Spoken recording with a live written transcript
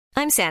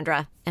I'm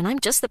Sandra, and I'm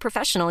just the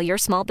professional your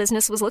small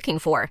business was looking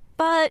for.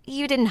 But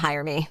you didn't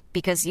hire me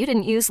because you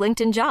didn't use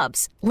LinkedIn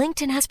Jobs.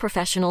 LinkedIn has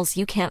professionals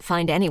you can't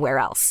find anywhere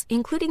else,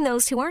 including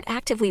those who aren't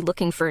actively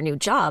looking for a new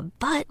job,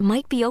 but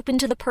might be open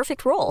to the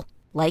perfect role,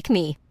 like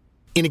me.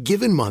 In a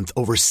given month,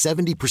 over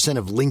 70%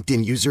 of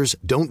LinkedIn users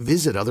don't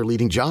visit other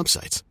leading job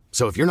sites.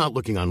 So if you're not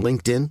looking on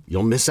LinkedIn,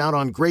 you'll miss out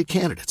on great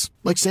candidates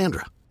like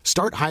Sandra.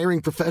 Start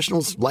hiring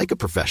professionals like a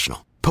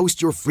professional.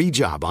 Post your free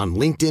job on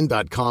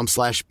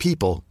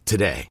linkedin.com/people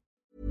today.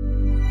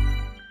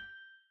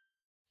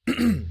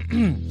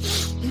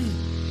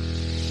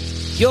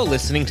 You're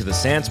listening to the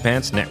Sans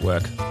Pants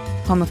Network.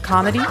 Home of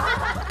comedy,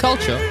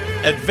 Culture.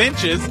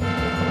 Adventures.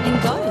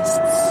 and ghosts.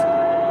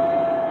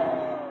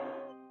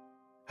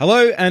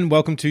 Hello and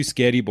welcome to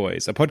Scaredy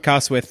Boys, a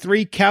podcast where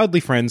three cowardly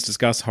friends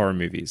discuss horror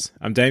movies.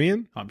 I'm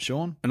Damien. I'm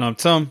Sean. And I'm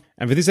Tom.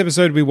 And for this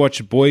episode, we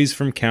watch Boys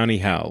from County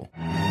Hell.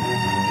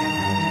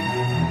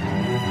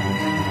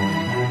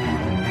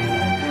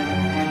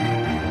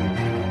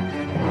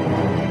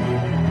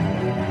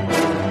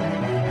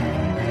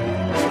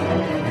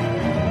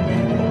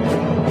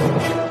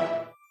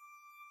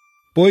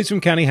 Boys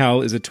from County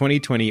Hell is a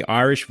 2020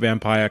 Irish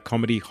vampire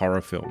comedy horror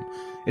film.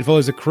 It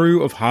follows a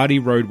crew of hardy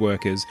road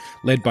workers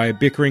led by a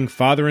bickering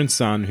father and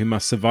son who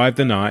must survive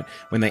the night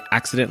when they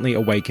accidentally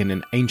awaken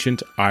an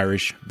ancient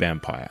Irish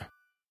vampire.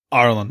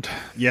 Ireland.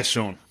 Yes,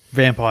 Sean.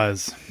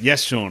 Vampires.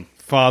 Yes, Sean.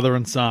 Father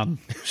and son.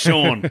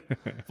 Sean.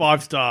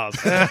 5 stars.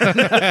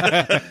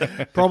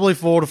 Probably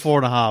 4 to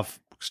 4.5.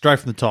 Straight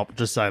from the top.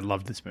 Just say I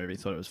loved this movie.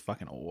 Thought it was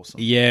fucking awesome.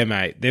 Yeah,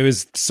 mate. There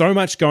was so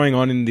much going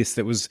on in this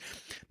that was...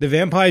 The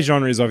vampire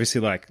genre is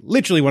obviously like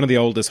literally one of the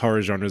oldest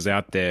horror genres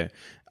out there.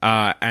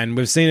 And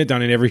we've seen it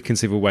done in every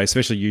conceivable way,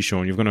 especially you,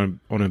 Sean. You've gone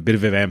on a bit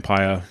of a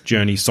vampire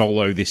journey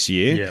solo this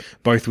year, Yep.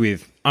 both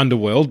with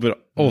Underworld,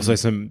 but also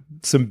some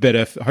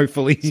better,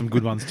 hopefully. Some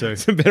good ones too.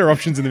 Some better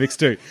options in the mix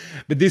too.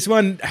 But this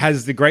one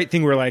has the great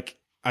thing where like,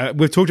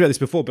 we've talked about this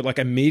before, but like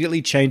immediately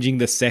changing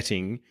the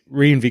setting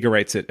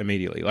reinvigorates it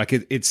immediately. Like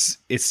it's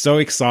so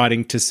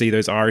exciting to see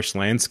those Irish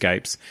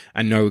landscapes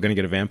and know we're going to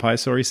get a vampire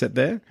story set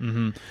there.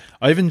 Mm-hmm.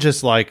 I even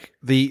just like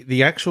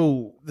the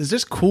actual, there's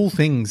just cool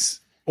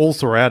things all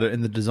throughout it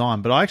in the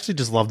design, but I actually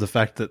just love the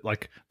fact that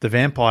like the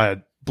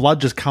vampire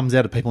blood just comes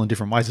out of people in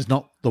different ways. It's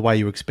not the way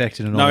you expect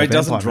in a normal No, it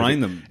doesn't vampire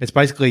drain movie. them. It's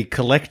basically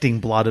collecting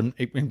blood and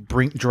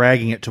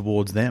dragging it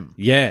towards them.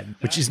 Yeah.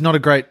 Which is not a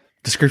great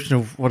description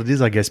of what it is,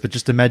 I guess, but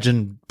just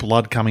imagine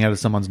blood coming out of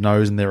someone's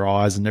nose and their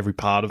eyes and every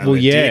part of Well,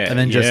 their yeah, dick, and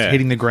then just yeah.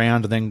 hitting the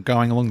ground and then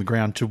going along the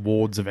ground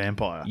towards a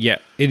vampire. Yeah,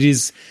 it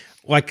is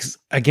like,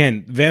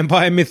 again,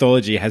 vampire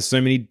mythology has so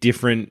many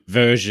different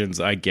versions,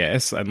 I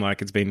guess, and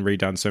like it's been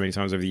redone so many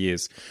times over the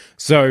years.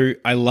 So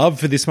I love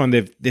for this one,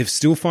 they're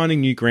still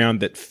finding new ground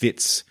that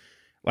fits.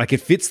 Like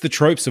it fits the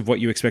tropes of what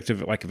you expect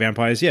of like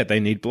vampires. Yeah, they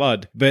need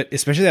blood, but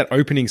especially that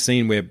opening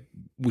scene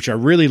which I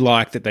really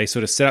like, that they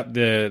sort of set up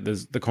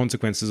the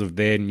consequences of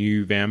their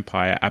new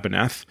vampire,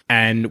 Abernath.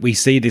 And we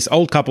see this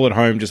old couple at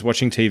home just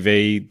watching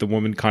TV. The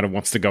woman kind of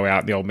wants to go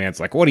out. The old man's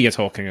like, what are you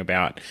talking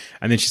about?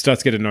 And then she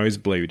starts to get a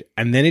nosebleed.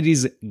 And then it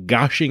is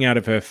gushing out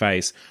of her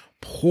face,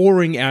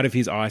 pouring out of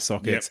his eye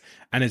sockets.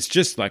 Yep. And it's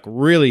just like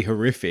really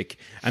horrific.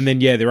 And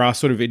then, yeah,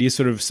 it is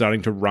sort of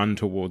starting to run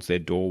towards their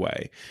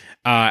doorway.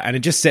 And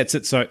it just sets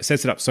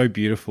it up so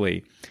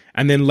beautifully.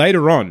 And then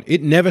later on,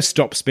 it never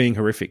stops being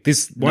horrific.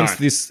 This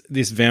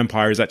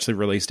vampire is actually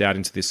released out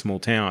into this small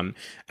town,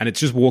 and it's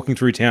just walking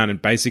through town,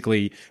 and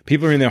basically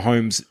people are in their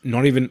homes, they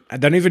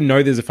don't even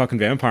know there's a fucking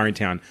vampire in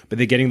town, but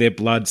they're getting their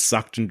blood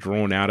sucked and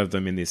drawn out of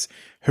them in this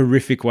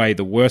horrific way.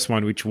 The worst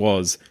one, which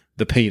was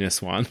the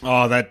penis one.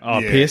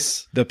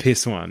 Piss. The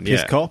piss one.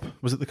 Piss yeah. cop?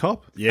 Was it the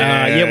cop?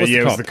 Yeah, it was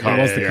the cop.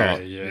 It was the cop.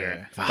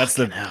 Yeah.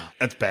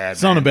 That's bad.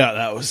 Something about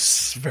that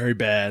was very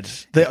bad.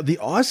 The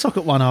eye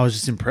socket one I was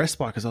just impressed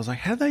by, because I was like,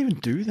 how do they even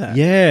do that?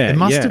 Yeah, it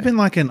must yeah. have been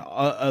like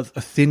a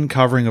thin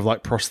covering of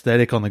like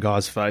prosthetic on the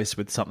guy's face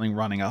with something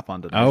running up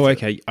underneath. Oh, it.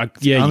 okay. It's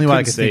the only you way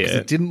I couldn't could see think, 'cause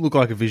it didn't look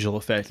like a visual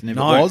effect, and if it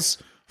was,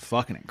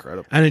 fucking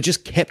incredible. And it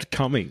just kept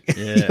coming.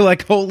 Yeah. You're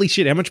like, holy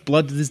shit, how much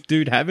blood does this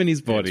dude have in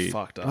his body? It's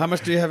fucked up. How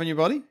much do you have in your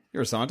body?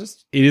 You're a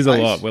scientist. It is a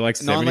 8, lot. We're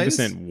like 9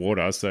 70%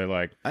 water, so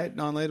like...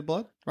 8-9 litre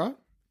blood, right?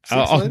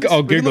 I'll We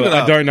can Google look it. I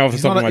up. don't know if He's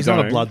it's something not, I he's don't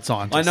not a blood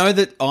scientist. I know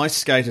that ice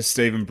skater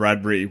Stephen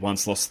Bradbury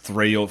once lost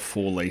 3 or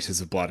 4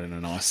 litres of blood in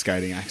an ice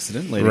skating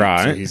accident, leading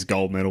to his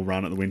gold medal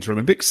run at the Winter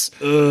Olympics.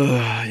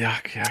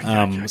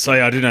 Yuck. So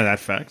yeah, I do know that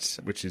fact,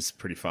 which is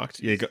pretty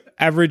fucked. Yeah,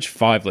 Average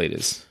 5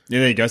 litres. yeah,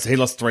 there you go. So he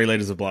lost 3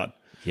 litres of blood.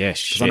 Yeah, So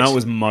shit. I know it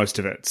was most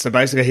of it. So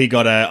basically, he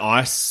got a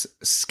ice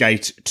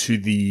skate to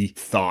the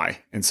thigh,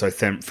 and so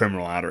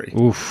femoral artery.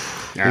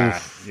 Oof. Yeah.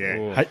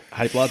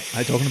 Hate blood.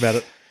 Hate talking about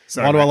it.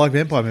 Sorry, Why do I mate. like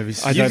vampire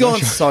movies? You've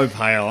gone so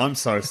pale. I'm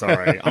so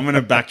sorry. I'm going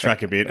to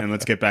backtrack a bit and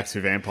let's get back to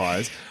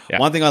vampires. Yeah.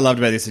 One thing I loved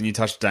about this, and you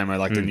touched Damo,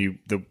 like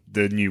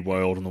the new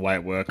world and the way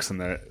it works,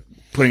 and the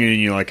putting it in a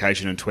new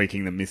location and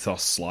tweaking the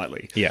mythos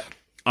slightly. Yeah.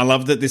 I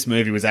love that this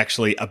movie was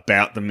actually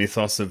about the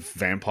mythos of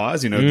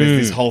vampires. You know, there's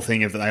this whole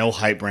thing of that they all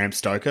hate Bram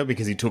Stoker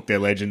because he took their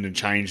legend and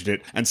changed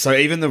it. And so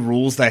even the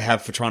rules they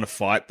have for trying to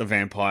fight the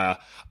vampire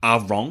are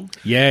wrong.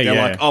 Yeah, They're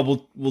yeah. like,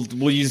 oh,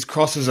 we'll use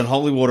crosses and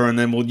holy water and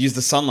then we'll use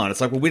the sunlight. It's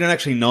like, well, we don't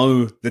actually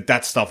know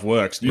that stuff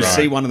works. You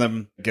see one of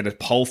them get a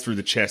pole through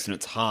the chest and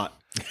it's heart.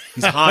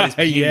 His heart is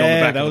pinned on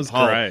the back of the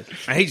pole. Great.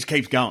 And he just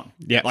keeps going.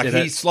 Yeah. Like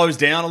Yeah, he slows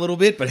down a little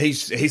bit, but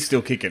he's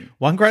still kicking.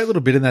 One great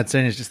little bit in that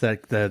scene is just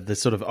that the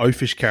sort of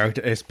oafish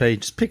character SP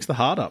just picks the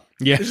heart up.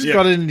 Yeah. He's just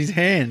got it in his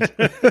hand.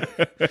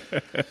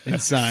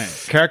 Insane.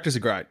 Characters are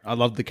great. I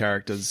love the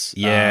characters.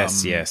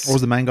 Yes. What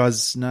was the main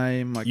guy's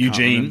name? I can't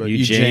Eugene. remember.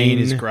 Eugene. Eugene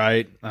is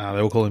great. They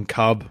all call him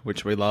Cub,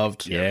 which we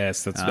loved.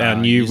 Yes, that's our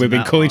new. using We've been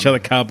that calling each one.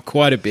 other Cub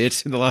quite a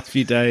bit in the last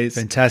few days.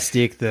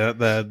 Fantastic.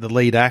 The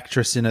lead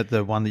actress in it,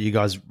 the one that you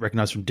guys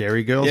recognise from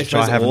Dairy Girls, Yeah, which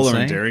I haven't Waller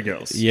seen. and Dairy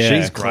Girls. Yeah.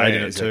 She's great Claire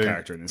in it is her too.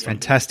 character in this one.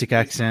 Fantastic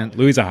accent.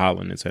 Louisa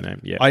Harlan is her name.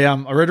 Yeah.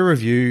 I read a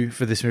review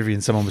for this movie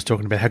and someone was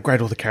talking about how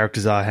great all the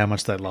characters are, how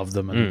much they love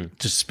them, and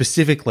just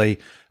specifically,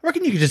 I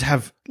reckon you could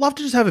love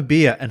to just have a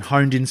beer and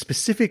honed in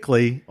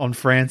specifically on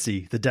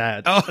Francie, the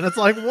dad. And it's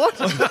like, what?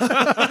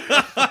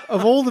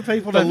 Of all the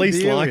people, to the have a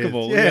least beer with.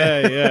 likable.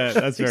 Yeah.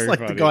 That's He's very like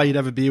funny. the guy you'd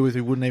have a beer with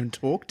who wouldn't even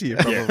talk to you,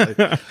 probably.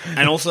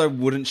 And also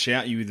wouldn't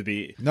shout you the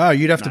beer. No,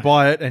 you'd have to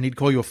buy it and he'd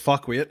call you a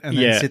fuckwit and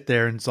then Yeah. sit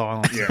there in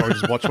silence and probably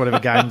just watch whatever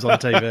games on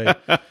TV.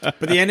 But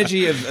the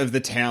energy of the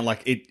town,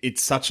 like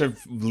it's such a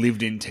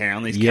lived-in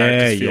town. These Yeah,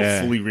 characters feel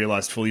yeah. fully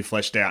realized, fully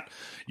fleshed out.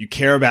 You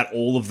care about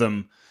all of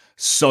them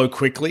so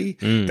quickly.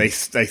 They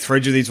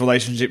thread you these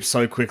relationships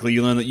so quickly.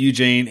 You learn that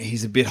Eugene,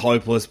 he's a bit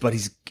hopeless, but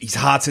his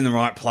heart's in the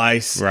right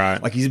place.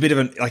 Right. Like he's a bit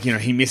of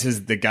he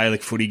misses the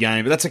Gaelic footy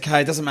game, but that's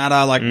okay. It doesn't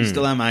matter. Like he's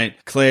still our mate.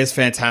 Claire's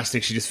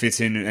fantastic. She just fits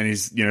in and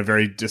is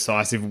very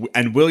decisive.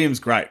 And William's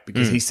great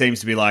because he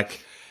seems to be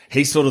like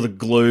he's sort of the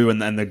glue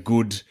and the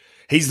good.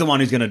 He's the one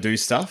who's going to do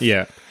stuff.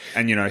 Yeah.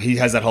 And, he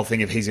has that whole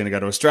thing of he's going to go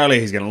to Australia,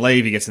 he's going to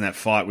leave, he gets in that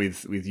fight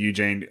with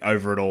Eugene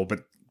over it all.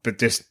 But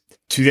just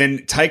to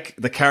then take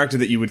the character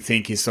that you would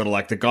think is sort of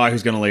like the guy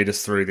who's going to lead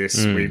us through this,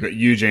 where you've got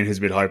Eugene who's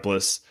a bit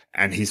hopeless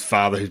and his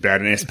father who's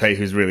bad and SP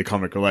who's really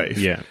comic relief.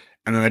 Yeah.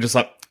 And then they're just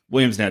like,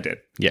 William's now dead.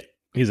 Yeah.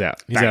 He's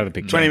out. He's Bang. out of the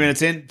picture. 20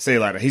 minutes in, see you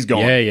later. He's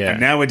gone. Yeah, yeah.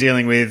 And now we're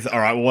dealing with, all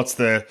right, well,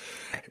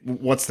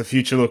 what's the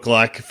future look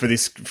like for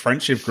this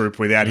friendship group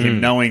without him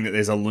knowing that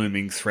there's a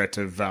looming threat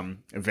of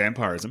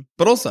vampirism?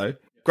 But also,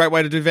 great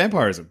way to do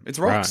vampirism. It's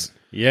rocks. Right.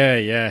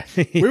 Yeah.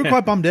 We were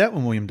quite bummed out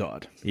when William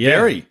died. Yeah.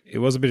 Very. It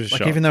was a bit of a Like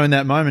shock. even though in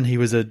that moment he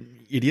was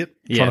an idiot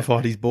trying to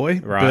fight his boy,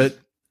 Right. but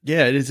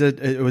yeah,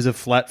 it was a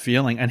flat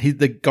feeling. And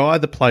the guy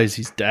that plays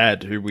his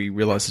dad, who we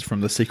realise is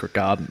from The Secret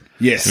Garden,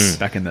 Yes.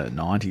 back in the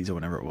 90s or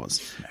whenever it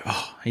was.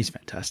 Oh, he's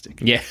fantastic.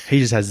 Yeah. he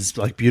just has this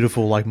like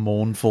beautiful, like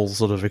mournful,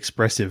 sort of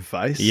expressive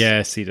face.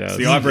 Yes, he does.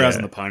 The eyebrows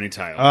Yeah. and the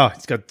ponytail. Oh,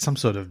 he's got some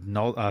sort of I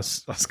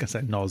was going to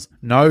say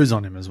nose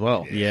on him as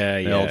well. Yeah,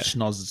 The yeah. old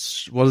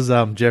schnoz. What is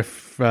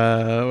Jeff?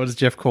 What is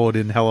Jeff called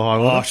in Hell or High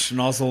Oh, Water?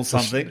 schnozzle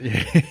something.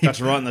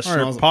 That's right in the All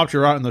right, schnozzle. popped you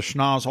right in the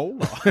schnoz hole.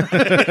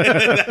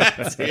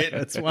 That's it.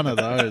 It's one of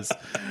those.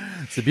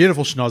 It's a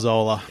beautiful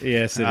schnozola.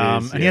 Yes, it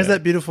is, And he has yeah.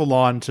 that beautiful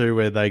line too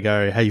where they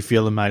go, "How you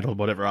feeling, mate?" or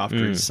whatever after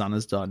his son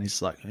has died. And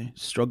he's like,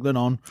 struggling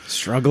on,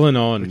 Struggling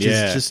on, which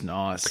yeah. is just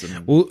nice.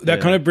 And, Well, that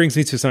yeah. kind of brings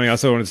me to something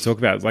else I wanted to talk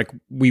about. Like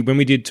when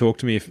we did talk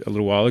to me a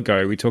little while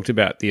ago, we talked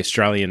about the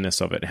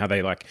Australianness of it, how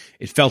they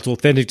it felt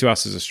authentic to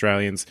us as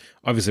Australians.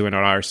 Obviously, we're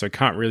not Irish, so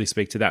can't really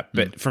speak to that.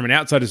 But from an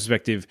outsider's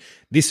perspective,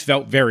 this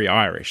felt very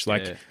Irish.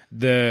 Like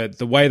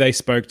the way they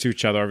spoke to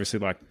each other, obviously,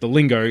 like the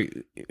lingo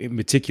in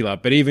particular,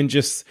 but even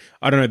just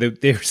I don't know,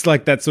 there's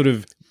like that sort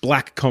of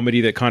black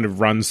comedy that kind of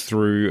runs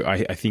through,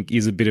 I think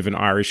is a bit of an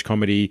Irish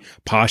comedy,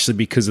 partially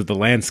because of the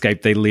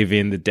landscape they live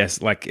in,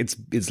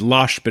 it's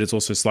lush, but it's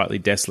also slightly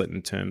desolate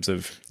in terms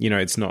of,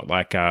 it's not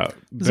like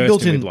there's a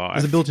built-in life.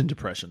 there's a built-in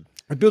depression.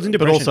 A built-in But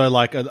depression. also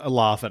like a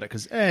laugh at it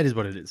because it is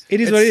what it is. It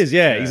is what it is,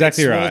 yeah,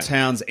 exactly Small right.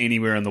 towns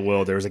anywhere in the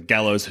world, there is a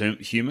gallows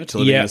humor to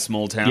living Yeah. in a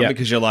small town Yeah.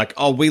 because you're like,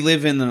 oh, we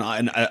live in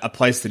a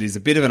place that is a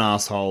bit of an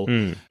asshole.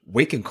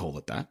 We can call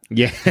it that.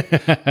 Yeah.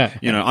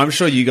 I'm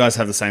sure you guys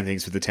have the same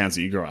things with the towns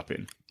that you grew up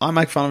in. I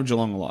make fun of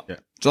Geelong a lot. Yeah.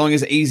 Geelong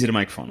is easy to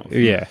make fun of.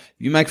 Yeah.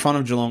 You make fun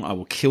of Geelong, I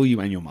will kill you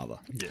and your mother.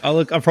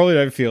 I probably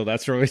don't feel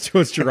that strongly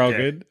towards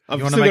Traralgon. I've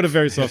You wanna still got make- a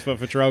very soft spot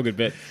for Traralgon,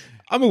 but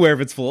I'm aware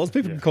of its flaws.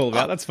 People can call it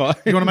out. That's fine.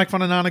 You want to make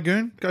fun of Nana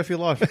Goon? Go for your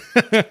life.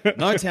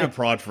 No town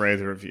pride for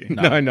either of you.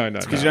 No.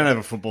 Because you don't have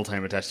a football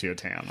team attached to your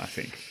town, I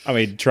think. I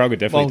mean, Traralgon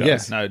definitely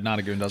does. no,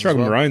 Nana Goon does. Traralgon as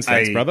well. Maroons,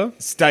 thanks, A brother.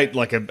 State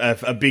like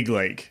a big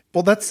league.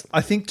 Well, that's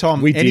I think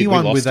Tom. We did, we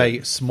anyone lost with a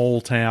it.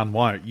 small town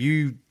won't.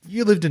 You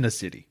lived in a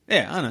city.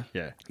 Yeah, I know.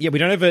 Yeah. Yeah, we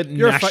don't have a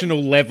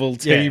national level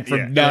team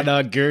from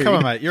Nana Goo. Come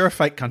on, mate. You're a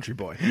fake country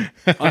boy.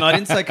 Oh, no, I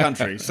didn't say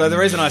country. So the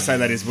reason I say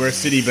that is we're a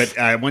city,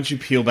 but once you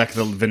peel back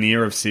the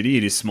veneer of city,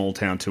 it is small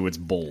town to its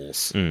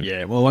balls.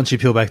 Yeah, well, once you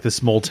peel back the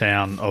small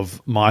town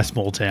of my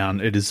small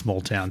town, it is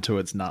small town to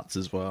its nuts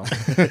as well.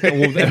 Well, I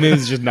mean,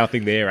 there's just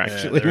nothing there,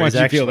 actually, there once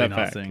is you peel actually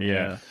that nothing, back.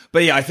 yeah.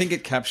 But yeah, I think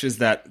it captures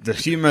that the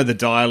humor, the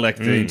dialect,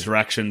 the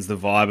interactions, the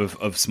vibe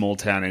of small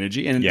town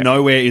energy. And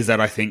nowhere is that,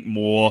 I think,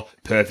 more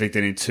perfect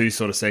than in two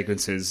sort of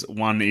sequences.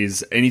 One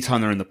is anytime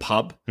they're in the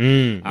pub.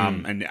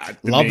 And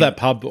Love that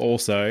pub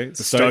also.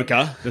 The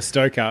Stoker. The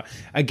Stoker.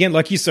 Again,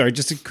 like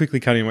just to quickly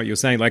cut in what you were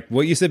saying, like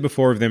what you said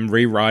before of them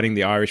rewriting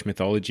the Irish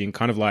mythology and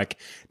kind of like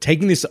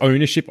taking this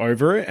ownership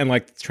over it and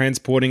like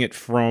transporting it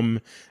from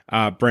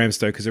Bram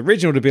Stoker's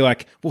original to be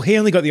like, well, he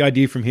only got the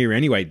idea from here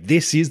anyway.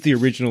 This is the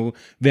original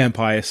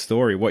vampire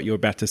story, what you're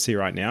about to see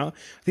right now.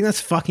 I think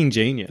that's fucking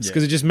genius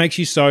because it just makes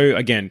you so,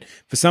 again,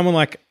 for someone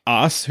like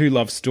us who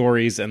love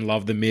stories and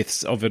love the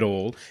myths of it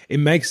all, it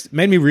made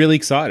me really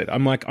excited.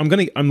 I'm like, I'm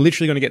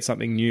literally going to get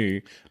something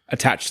new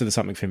attached to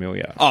something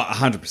familiar. Oh,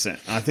 100%.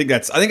 I think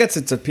that's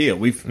its appeal.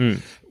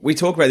 We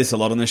talk about this a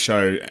lot on the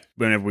show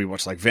whenever we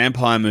watch like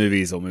vampire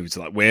movies or movies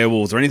like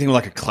werewolves or anything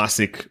like a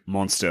classic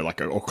monster,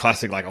 or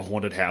classic like a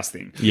haunted house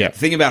thing. Yeah. The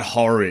thing about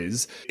horror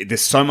is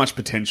there's so much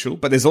potential,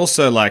 but there's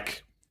also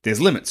like there's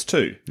limits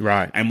too.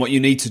 Right. And what you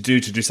need to do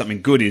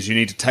something good is you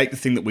need to take the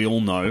thing that we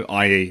all know,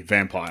 i.e.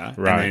 vampire,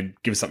 and then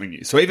give us something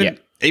new. So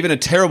even a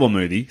terrible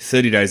movie,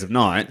 30 Days of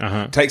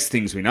Night, takes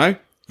things we know,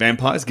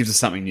 vampires, gives us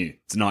something new.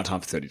 It's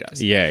nighttime for 30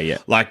 days. Yeah, yeah.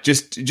 Like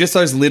just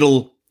those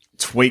little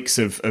tweaks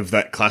of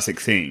that classic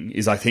thing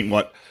is, I think,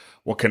 what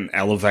can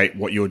elevate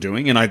what you're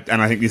doing, and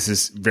I think this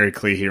is very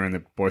clear here in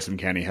the Boys from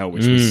County Hell,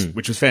 which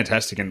was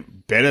fantastic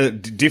and better,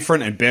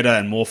 different and better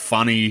and more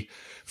funny,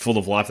 full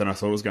of life than I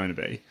thought it was going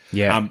to be.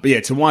 Yeah. But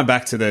yeah, to wind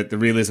back to the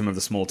realism of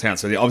the small town.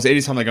 So obviously,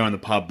 anytime they go in the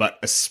pub, but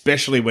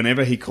especially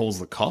whenever he calls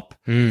the cop,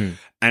 and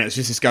it's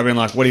just this guy being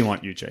like, "What do you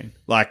want, Eugene?"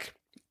 Like,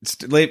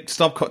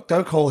 stop!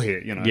 Don't call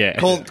here. You know,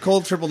 call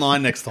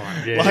 999 next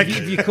time. Yeah. Like,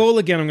 if you call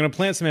again, I'm going to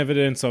plant some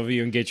evidence of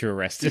you and get you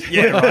arrested.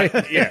 Yeah,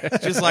 right. Yeah,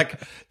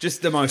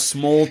 just the most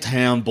small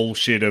town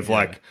bullshit of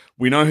like,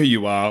 we know who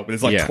you are. But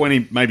there's like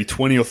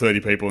 20 or 30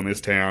 people in this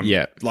town.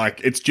 Yeah,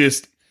 like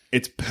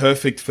it's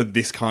perfect for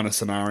this kind of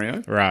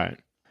scenario. Right.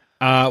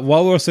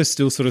 While we're also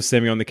still sort of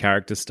semi on the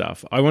character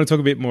stuff, I want to talk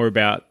a bit more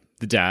about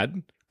the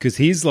dad because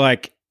he's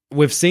like.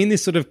 We've seen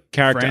this sort of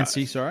character...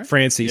 Francie.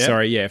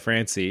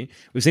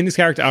 We've seen this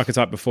character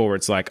archetype before.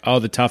 It's like,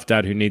 the tough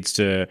dad who needs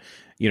to...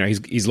 You know,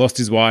 he's lost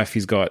his wife.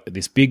 He's got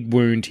this big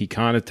wound. He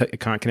can't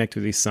connect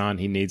with his son.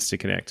 He needs to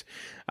connect.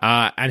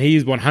 And he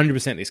is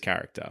 100% this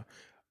character.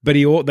 But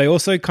they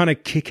also kind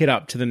of kick it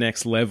up to the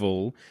next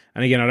level.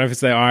 And again, I don't know if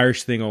it's the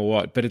Irish thing or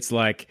what, but it's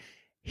like...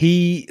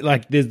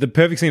 there's the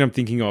perfect scene I'm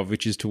thinking of,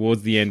 which is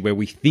towards the end where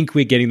we think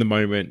we're getting the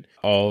moment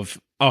of...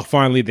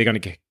 finally, they're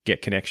going to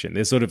get connection.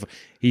 There's sort of,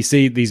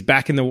 he's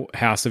back in the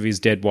house of his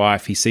dead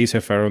wife. He sees her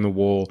photo on the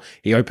wall.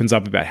 He opens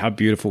up about how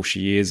beautiful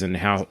she is and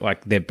how,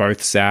 like, they're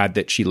both sad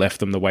that she left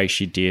them the way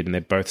she did. And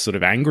they're both sort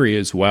of angry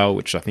as well,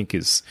 which I think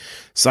is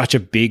such a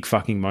big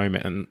fucking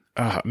moment. And,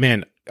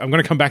 man, I'm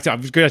going to come back to,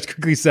 I'm just going to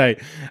quickly say,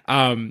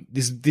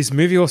 this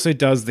movie also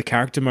does the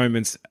character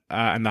moments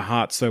and the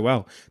heart so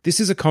well. This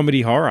is a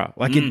comedy horror.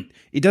 Like,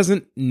 it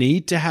doesn't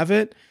need to have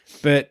it,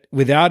 but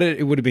without it,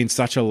 it would have been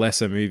such a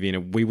lesser movie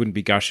and we wouldn't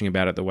be gushing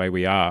about it the way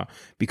we are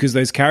because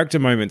those character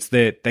moments,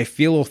 they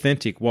feel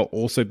authentic while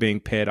also being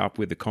paired up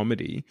with the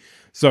comedy.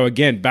 So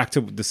again, back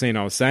to the scene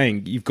I was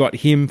saying, you've got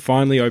him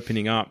finally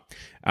opening up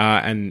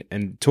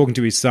and talking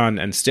to his son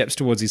and steps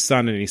towards his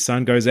son and his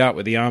son goes out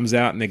with the arms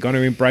out and they're going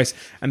to embrace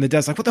and the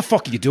dad's like, what the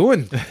fuck are you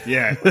doing?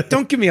 Yeah.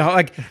 Don't give me a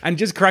hug. And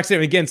just cracks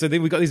him again. So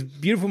then we've got this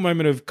beautiful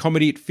moment of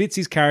comedy. It fits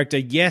his character.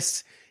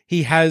 Yes,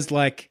 he has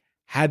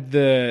had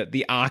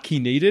the arc he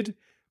needed,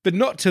 but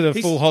not to the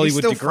full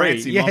Hollywood degree.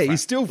 Francie Moffat.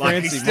 He's still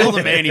Francie. He's still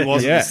the man he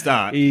was at the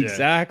start.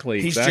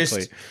 Exactly. He's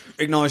just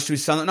acknowledged to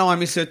his son that, no, I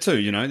miss her too,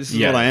 you know, this is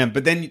what I am.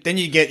 But then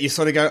you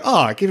sort of go,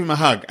 I give him a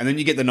hug. And then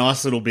you get the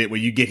nice little bit where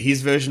you get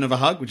his version of a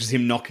hug, which is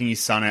him knocking his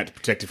son out to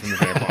protect him from the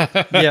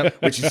vampire.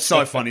 Which is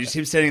so funny. Just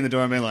him standing in the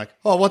door and being like,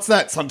 what's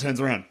that? Son turns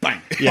around,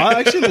 bang. I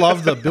actually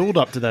love the build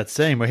up to that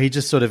scene where he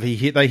just sort of,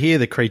 they hear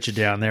the creature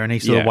down there and he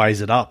sort of weighs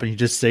it up and you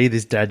just see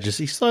this dad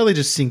he slowly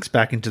just sinks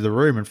back into the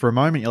room and for a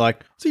moment you're like,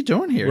 what's he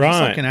doing here? Is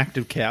this like an act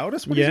of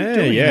cowardice? What is he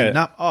doing here?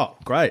 No,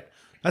 great.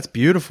 That's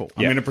beautiful.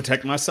 I'm going to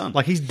protect my son.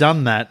 Like he's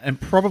done that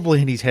and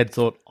probably in his head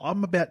thought,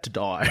 I'm about to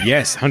die.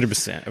 Yes,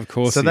 100%. Of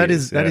course. So that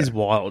is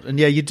wild. And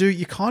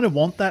you kind of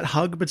want that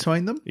hug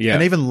between them. Yeah.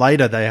 And even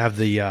later they have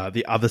the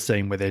other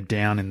scene where they're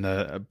down in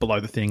below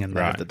the thing and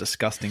they have the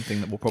disgusting thing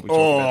that we'll probably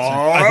talk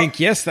about soon. I think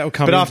that will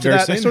come. But after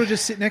that, soon. they sort of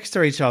just sit next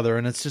to each other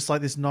and it's just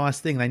like this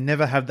nice thing. They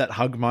never have that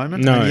hug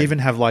moment. No. And you even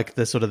have like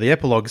the sort of the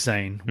epilogue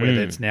scene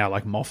where it's now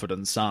like Moffat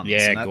and Sons.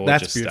 Yeah, and gorgeous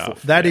that's beautiful.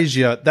 stuff.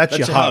 That's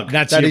your hug.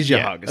 That is your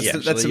hug.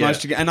 That's the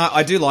most, and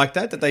I do like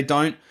that they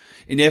don't.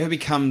 It never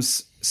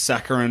becomes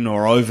saccharine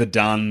or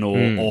overdone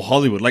or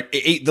Hollywood. Like,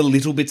 the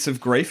little bits of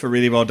grief are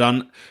really well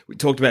done. We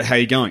talked about how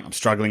you're going. I'm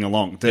struggling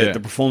along. The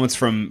performance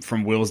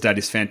from Will's dad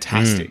is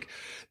fantastic.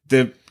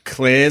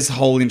 Claire's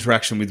whole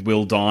interaction with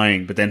Will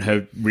dying, but then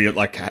her real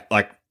like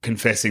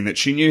confessing that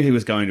she knew he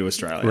was going to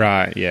Australia.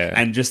 Right, yeah.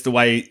 And just the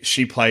way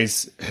she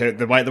plays her,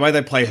 the way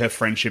they play her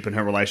friendship and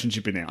her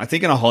relationship in it. I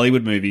think in a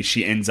Hollywood movie,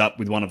 she ends up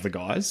with one of the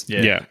guys.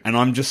 Yeah. And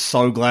I'm just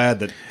so glad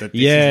that this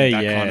isn't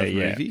that kind of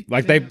movie.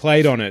 Like, they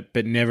played on it,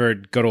 but never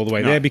got all the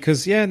way there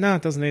because, it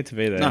doesn't need to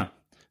be there. No.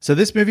 So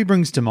this movie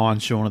brings to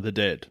mind Shaun of the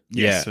Dead.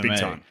 Yes, for big me.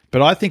 time.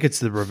 But I think it's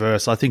the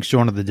reverse. I think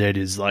Shaun of the Dead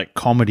is like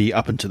comedy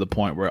up until the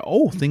point where,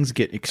 things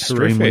get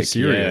extremely Terrific.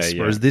 serious. Yeah.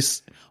 Whereas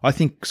this, I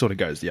think, sort of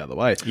goes the other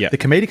way. Yeah. The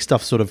comedic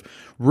stuff sort of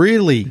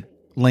really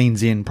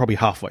leans in probably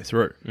halfway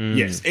through.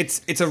 Yes,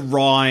 it's a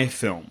wry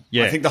film.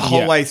 Yeah. I think the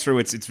whole way through,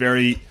 it's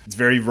very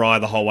wry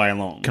the whole way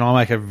along. Can I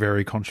make a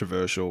very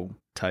controversial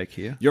take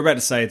here? You're about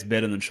to say it's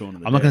better than Shaun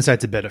of the I'm not Dead. going to say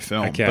it's a better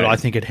film, Okay. but I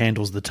think it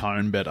handles the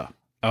tone better.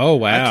 Oh,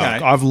 wow.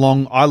 Okay.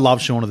 I love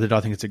Shaun of the Dead.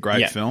 I think it's a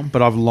great film,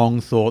 but I've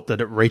long thought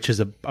that it reaches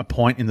a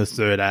point in the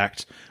third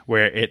act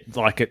where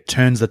it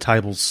turns the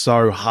tables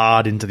so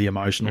hard into the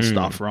emotional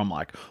stuff where I'm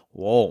like,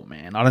 whoa,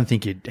 man, I don't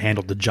think it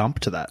handled the jump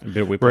to that. A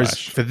bit of Whereas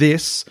whiplash. for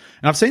this,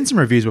 and I've seen some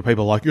reviews where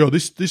people are like,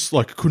 this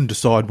like couldn't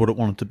decide what it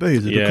wanted to be.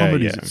 Is it a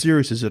comedy? Is it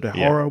serious? Is it a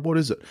horror? What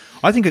is it?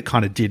 I think it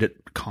kind of did it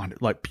kind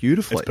of like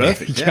beautifully. It's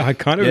perfect. Yeah, I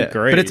kind of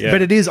agree.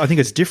 But it is. I think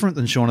it's different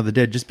than Shaun of the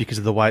Dead just because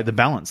of the way the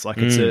balance. Like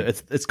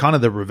it's kind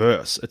of the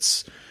reverse.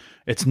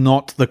 It's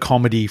not the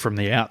comedy from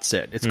the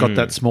outset. It's got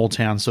that small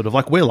town sort of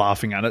like we're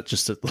laughing at it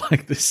just at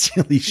like the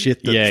silly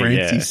shit that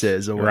Francie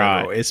says or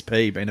whatever, or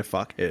SP being a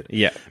fuckhead.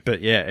 Yeah.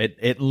 But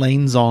it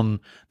leans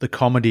on the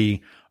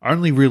comedy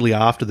only really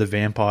after the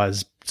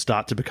vampires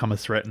start to become a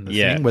threat in the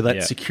thing, where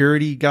that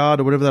security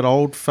guard or whatever that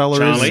old fella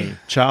is,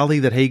 Charlie,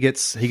 that he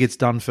gets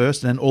done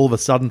first, and then all of a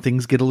sudden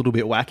things get a little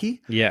bit wacky.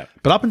 Yeah.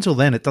 But up until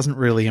then, it doesn't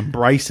really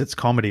embrace its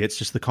comedy. It's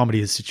just the comedy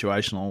is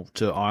situational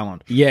to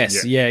Ireland.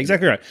 Yes, yeah,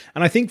 exactly right.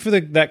 And I think for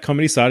that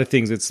comedy side of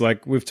things, it's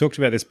like we've talked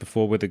about this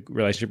before with the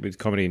relationship with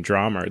comedy and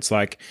drama. It's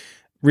like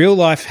real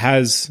life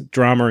has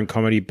drama and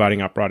comedy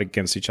butting up right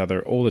against each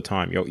other all the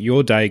time.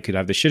 Your day could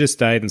have the shittest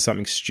day, then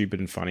something stupid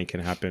and funny can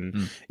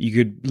happen. You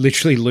could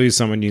literally lose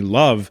someone you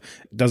love.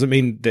 Doesn't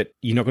mean that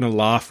you're not going to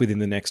laugh within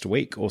the next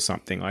week or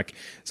something. Like,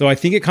 so I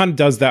think it kind of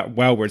does that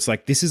well, where it's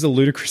like, this is a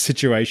ludicrous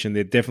situation.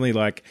 They're definitely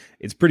like,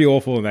 it's pretty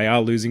awful and they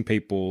are losing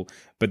people,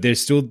 but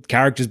there's still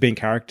characters being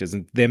characters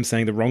and them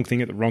saying the wrong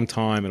thing at the wrong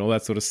time and all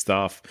that sort of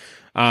stuff.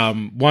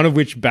 One of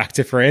which, back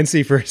to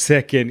Francie for a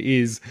second,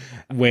 is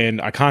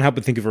when I can't help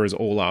but think of her as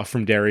Ola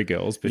from Dairy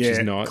Girls, but she's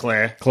not.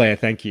 Claire,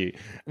 thank you.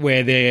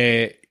 Where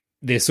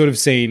they're sort of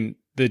seeing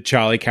the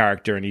Charlie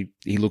character and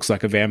he looks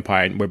like a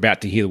vampire, and we're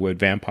about to hear the word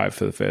vampire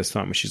for the first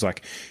time, where she's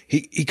like,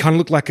 he kind of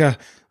looked like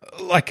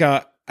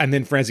a and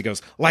then Francie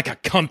goes, like a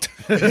cunt.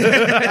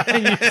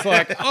 And you're just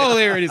like, oh,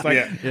 there it is. Like,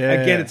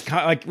 again, it's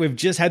kind of like we've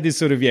just had this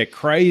sort of,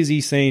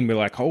 crazy scene where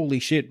like, holy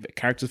shit,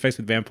 characters faced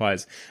with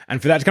vampires. And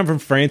for that to come from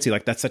Francie,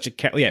 like that's such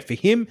a, for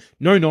him,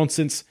 no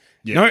nonsense.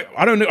 Yeah. No,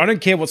 I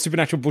don't care what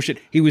supernatural bullshit.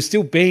 He was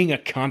still being a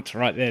cunt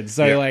right then.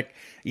 So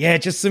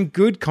just some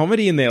good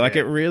comedy in there. Like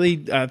it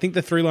really, I think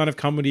the through line of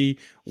comedy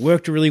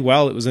worked really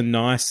well. It was a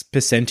nice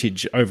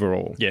percentage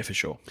overall. Yeah, for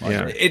sure.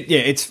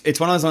 It's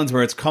one of those ones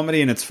where it's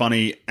comedy and it's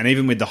funny, and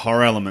even with the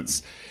horror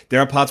elements, there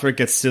are parts where it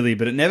gets silly,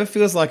 but it never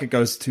feels like it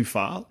goes too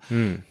far.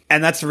 And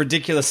that's a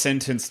ridiculous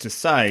sentence to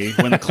say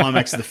when the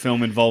climax of the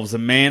film involves a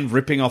man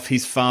ripping off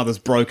his father's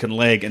broken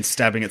leg and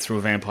stabbing it through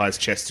a vampire's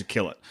chest to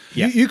kill it.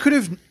 Yeah.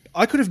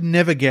 I could have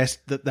never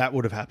guessed that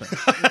would have happened.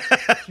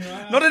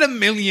 Not in a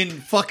million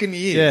fucking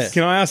years. Yeah.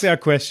 Can I ask our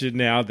question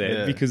now then?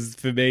 Yeah. Because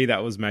for me,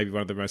 that was maybe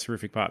one of the most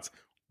horrific parts.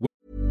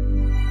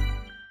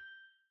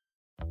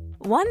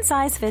 One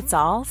size fits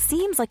all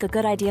seems like a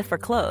good idea for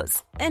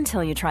clothes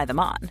until you try them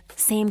on.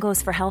 Same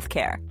goes for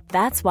healthcare.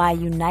 That's why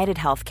United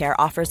Healthcare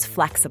offers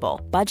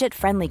flexible,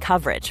 budget-friendly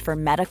coverage for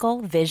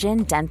medical,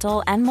 vision,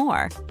 dental, and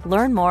more.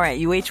 Learn more at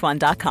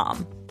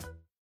uh1.com.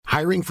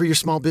 Hiring for your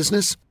small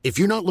business? If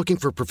you're not looking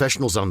for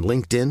professionals on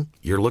LinkedIn,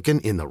 you're looking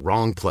in the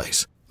wrong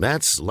place.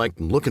 That's like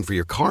looking for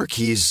your car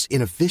keys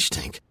in a fish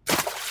tank.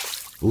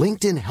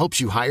 LinkedIn helps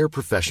you hire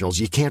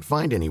professionals you can't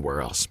find anywhere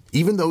else,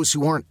 even those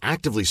who aren't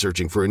actively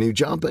searching for a new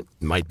job but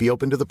might be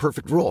open to the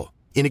perfect role.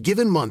 In a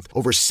given month,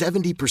 over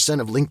 70%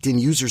 of LinkedIn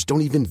users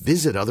don't even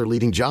visit other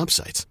leading job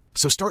sites.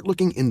 So start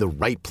looking in the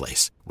right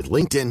place. With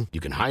LinkedIn, you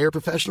can hire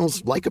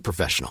professionals like a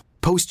professional.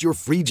 Post your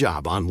free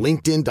job on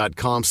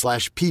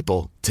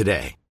linkedin.com/people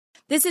today.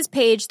 This is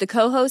Paige, the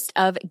co-host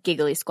of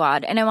Giggly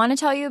Squad, and I want to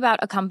tell you about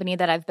a company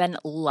that I've been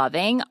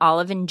loving,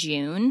 Olive &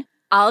 June.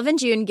 Olive &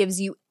 June gives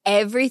you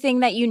everything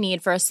that you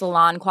need for a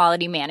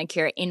salon-quality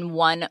manicure in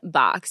one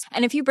box.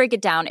 And if you break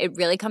it down, it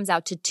really comes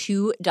out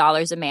to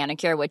 $2 a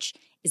manicure, which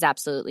is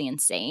absolutely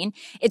insane.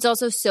 It's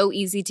also so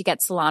easy to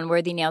get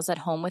salon-worthy nails at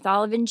home with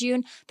Olive &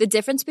 June. The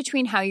difference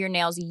between how your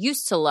nails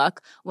used to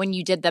look when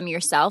you did them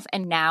yourself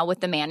and now with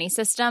the Mani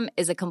system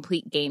is a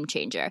complete game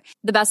changer.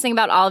 The best thing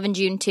about Olive &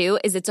 June, too,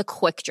 is it's a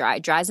quick dry.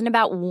 Dries in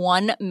about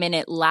 1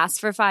 minute, lasts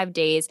for 5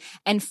 days,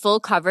 and full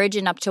coverage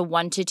in up to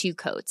 1 to 2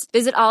 coats.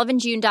 Visit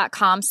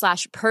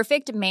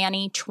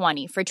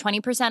oliveandjune.com/perfectmani20 for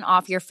 20%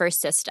 off your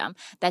first system.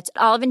 That's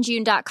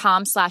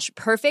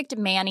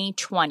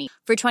oliveandjune.com/perfectmani20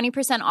 for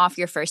 20% off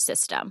your first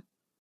system.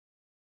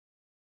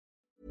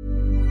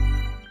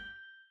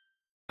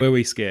 Were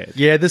we scared?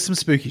 Yeah, there's some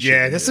spooky shit.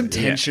 Yeah, there's some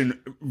tension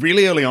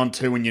really early on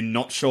too when you're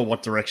not sure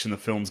what direction the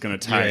film's going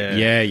to take.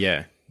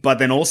 Yeah. But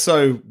then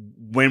also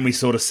when we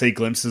sort of see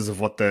glimpses of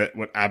what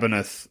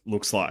Aberneth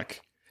looks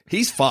like,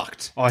 he's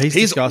fucked. Oh, he's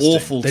disgusting.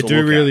 Awful. They to do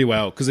look really at.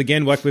 well because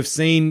again, like we've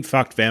seen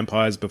fucked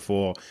vampires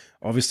before.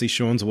 Obviously,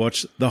 Sean's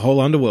watched the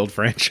whole Underworld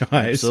franchise.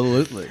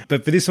 Absolutely.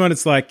 But for this one,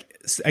 it's like,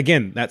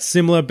 again, that's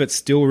similar, but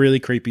still really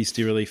creepy,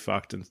 still really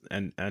fucked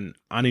and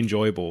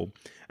unenjoyable.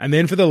 And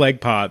then for the leg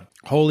part,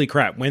 holy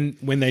crap, when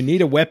they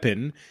need a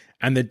weapon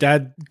and the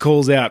dad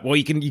calls out, well,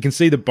 you can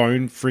see the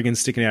bone friggin'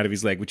 sticking out of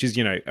his leg, which is,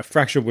 a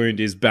fracture wound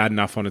is bad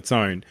enough on its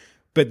own.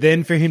 But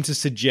then for him to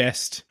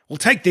suggest, well,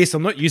 take this,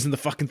 I'm not using the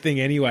fucking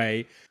thing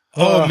anyway.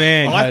 Oh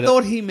man. I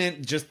thought he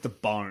meant just the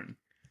bone.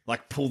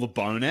 Like pull the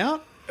bone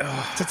out.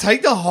 To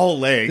take the whole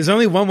leg. There's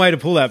only one way to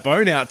pull that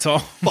bone out, Tom.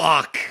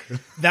 Fuck.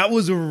 That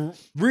was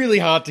really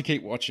hard to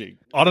keep watching.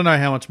 I don't know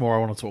how much more I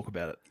want to talk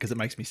about it because it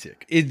makes me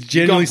sick. It's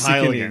generally You've gone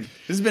pale sickening. again.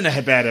 This has been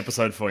a bad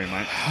episode for you,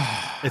 mate.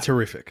 It's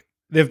horrific.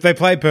 They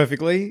played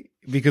perfectly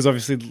because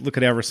obviously look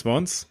at our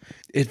response.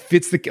 It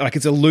fits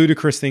it's a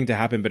ludicrous thing to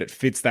happen, but it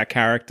fits that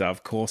character.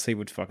 Of course he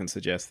would fucking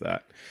suggest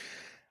that.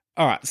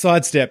 All right,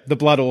 sidestep. The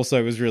blood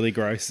also was really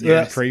gross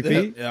and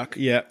creepy. Yuck.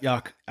 Yeah.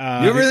 Yuck.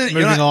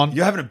 Moving on.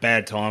 You're having a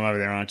bad time over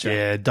there, aren't you?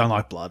 Yeah, don't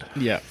like blood.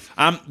 Yeah.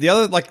 The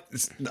other,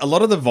 a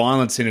lot of the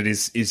violence in it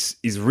is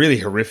really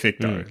horrific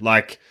though.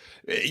 Like,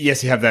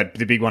 yes, you have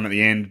the big one at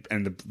the end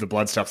and the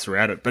blood stuff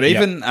throughout it, but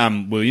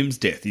even William's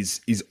death is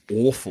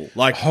awful.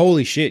 Like,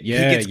 Holy shit,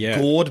 yeah, he gets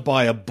gored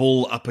by a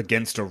bull up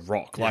against a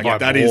rock. Like by a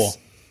that boar. is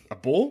a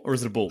bull or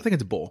is it a bull? I think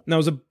it's a ball. No, it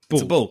was a bull.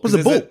 It's a bull. Was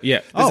it a bull?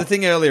 Yeah. There's a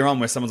thing earlier on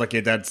where someone's like,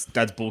 yeah, dad's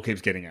bull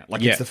keeps getting out.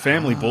 Like, Yeah. it's the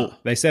family bull.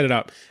 They set it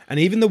up. And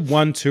even the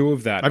 1-2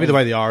 of that. Maybe the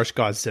way the Irish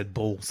guys said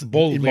bulls.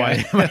 Bull, In my-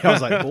 yeah. I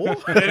was like, bull?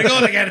 They're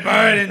going to get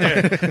burned in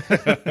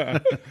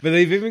there. But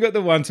they've even got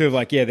the 1-2 of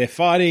they're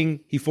fighting,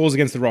 he falls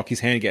against the rock, his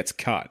hand gets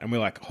cut. And we're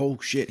like, oh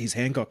shit, his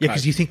hand got Yeah, cut.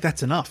 because you think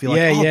that's enough. You're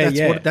Yeah, like, yeah, that's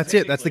yeah. that's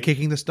it. That's the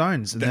kicking the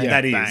stones. And then,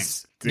 That bang.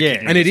 is. Yeah,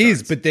 and it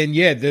is. But then,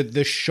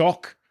 the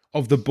shock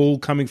of the bull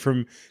coming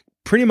from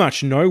pretty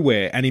much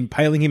nowhere and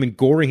impaling him and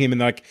goring him.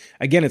 And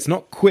again, it's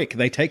not quick.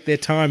 They take their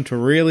time to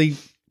really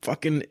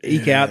fucking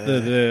eke out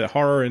the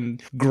horror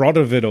and grot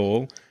of it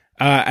all.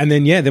 And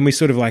then, then we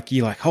sort of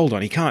you're like, hold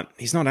on,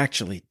 he's not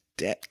actually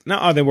dead.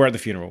 No, then we're at the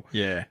funeral.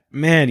 Yeah.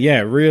 Man,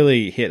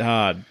 really hit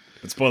hard.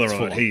 But spoiler It's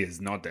alert, full he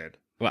is not dead.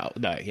 Well,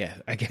 no,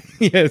 again,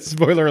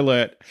 spoiler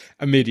alert,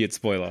 immediate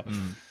spoiler.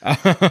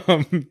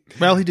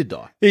 Well, he did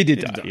die. He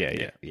did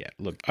die. Yeah.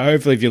 Look,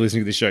 hopefully if you're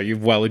listening to the show,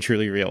 you've well and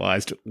truly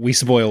realised we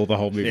spoil the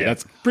whole movie. Yeah.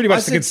 That's pretty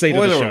much the conceit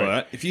of the spoiler show.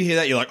 alert. If you hear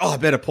that, you're like, oh, I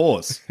better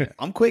pause.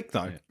 I'm quick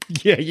though.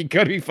 Yeah, you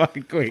got to be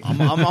fucking quick.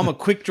 I'm a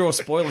quick draw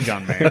spoiler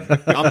gun man.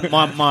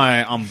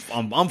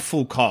 I'm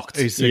full cocked.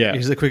 He's Yeah.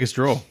 the quickest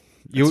draw.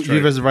 That's true.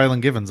 You versus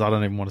Raylan Givens, I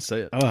don't even want to see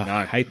it. Oh,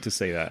 I hate to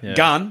see that.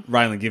 Gun,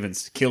 Raylan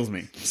Givens kills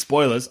me.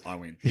 Spoilers, I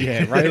win.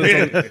 Yeah,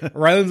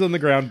 Raylan's on the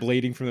ground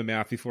bleeding from the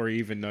mouth before he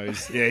even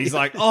knows. Yeah, he's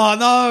like, oh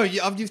no,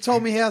 you've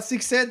told me how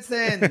Sixth Sense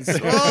ends.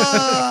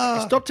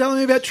 Oh, Stop telling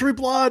me about True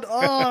Blood.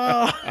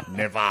 Oh.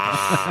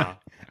 never.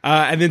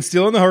 And then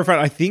still on the horror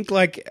front, I think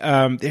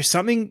there's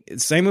something,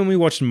 same when we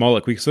watched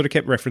Moloch, we sort of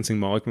kept referencing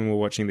Moloch when we were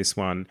watching this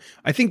one.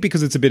 I think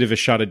because it's a bit of a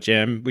Shudder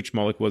gem, which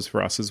Moloch was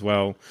for us as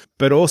well.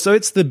 But also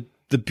it's the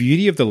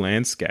beauty of the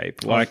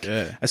landscape.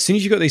 As soon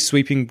as you got these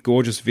sweeping,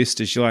 gorgeous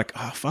vistas, you're like,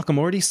 oh, fuck, I'm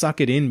already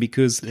suckered in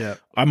because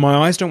my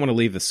eyes don't want to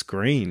leave the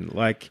screen.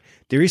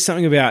 There is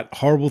something about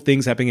horrible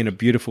things happening in a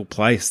beautiful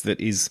place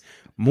that is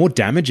more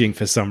damaging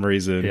for some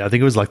reason. Yeah, I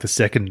think it was the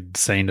second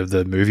scene of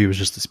the movie was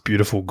just this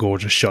beautiful,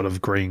 gorgeous shot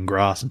of green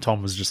grass, and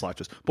Tom was just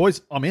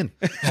boys, I'm in.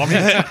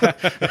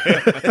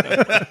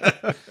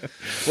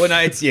 Well, no,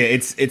 it's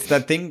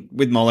that thing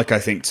with Moloch. I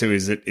think too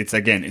is that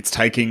it's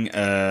taking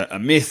a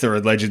myth or a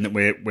legend that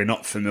we're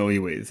not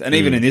familiar with, and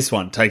even in this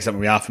one, take something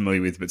we are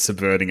familiar with, but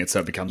subverting it so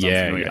it becomes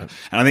unfamiliar. Yeah.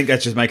 And I think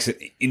that just makes it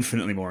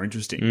infinitely more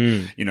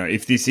interesting.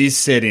 If this is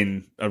set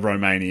in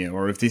Romania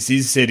or if this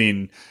is set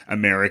in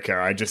America,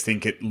 I just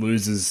think it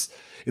loses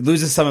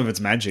some of its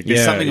magic.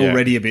 There's something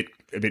already a bit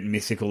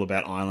mythical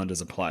about Ireland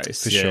as a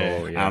place. For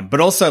sure, yeah. But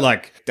also,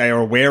 they are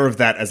aware of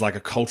that as a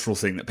cultural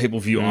thing, that people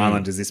view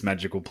Ireland as this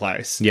magical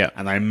place. Yeah.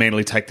 And they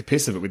immediately take the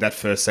piss of it with that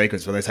first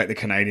sequence where they take the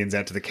Canadians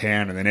out to the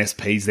cairn and then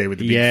SP's there with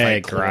the big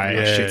fake claw and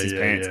shits his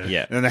pants.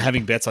 Yeah. And then they're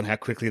having bets on how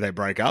quickly they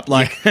break up.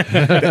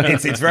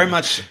 It's very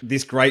much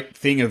this great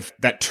thing of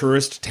that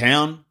tourist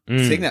town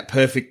seeing that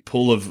perfect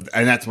pull of,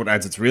 and that's what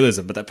adds its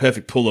realism, but that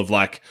perfect pull of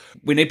like,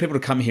 we need people to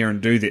come here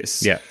and do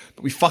this. Yeah.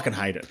 But we fucking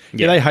hate it.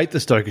 Yeah, they hate the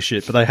Stoker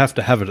shit, but they have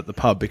to have it at the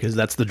pub because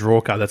that's the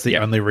draw card. That's the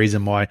only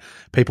reason why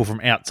people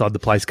from outside the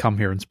place come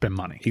here and spend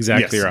money.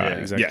 Exactly Yes. right. Yeah.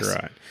 Exactly Yes.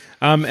 right.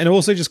 And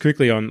also just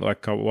quickly on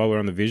like while we're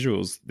on the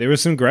visuals, there were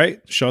some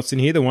great shots in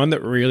here. The one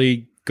that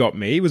really got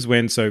me was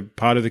when, so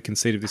part of the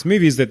conceit of this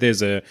movie is that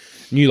there's a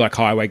new like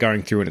highway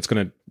going through,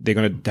 and they're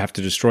gonna have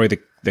to destroy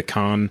the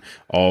Khan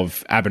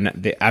of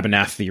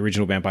Abernath, the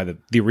original vampire,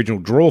 the original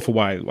draw for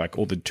why like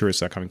all the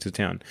tourists are coming to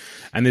town.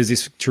 And there's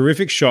this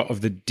terrific shot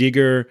of the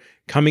digger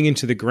coming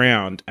into the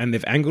ground, and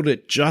they've angled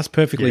it just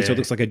perfectly so it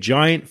looks like a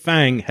giant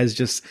fang has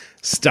just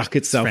stuck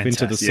itself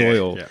into the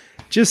soil. Yeah.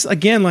 Just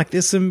again, like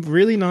there's some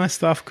really nice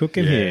stuff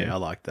cooking here. I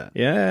like that.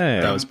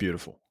 Yeah, That was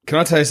beautiful. Can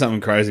I tell you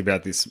something crazy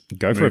about this?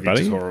 Go for it,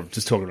 buddy.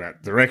 Just talking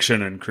about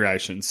direction and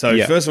creation. So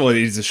Yeah. first of all, it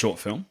is a short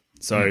film.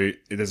 So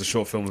there's a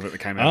short film of it that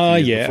came out. Oh a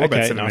few years yeah, before, about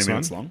okay, 70 nice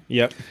minutes one. long.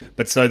 Yep.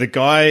 But so the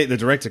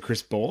director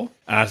Chris Bohr,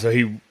 so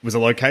he was a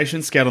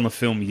location scout on the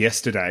film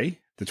Yesterday,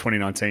 the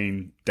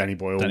 2019 Danny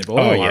Boyle,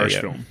 Irish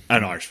film,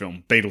 an Irish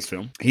film, Beatles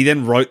film. He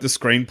then wrote the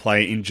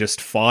screenplay in just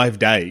 5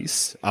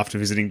 days after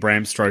visiting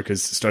Bram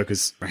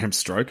Stoker's Bram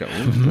Stoker.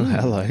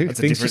 Hello. That's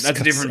a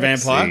different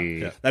vampire.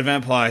 Yeah. That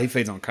vampire, he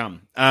feeds on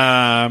cum.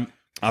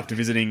 After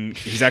visiting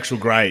his actual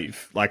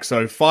grave. Like,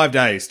 so 5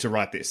 days to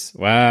write this.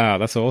 Wow,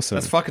 that's awesome.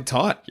 That's fucking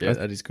tight. Yeah,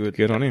 that is good.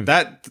 Good on him.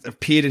 That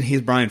appeared in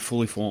his brain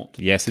fully formed.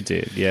 Yes, it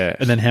did. Yeah.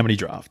 And then how many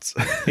drafts?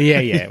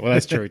 yeah. Well,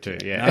 that's true too.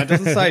 Yeah. No, it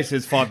doesn't say. It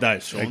says 5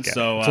 days, Sean. Okay.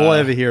 So That's all I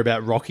ever hear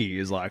about Rocky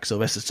is like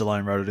Sylvester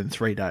Stallone wrote it in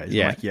 3 days.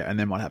 Yeah. I'm like, and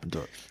then what happened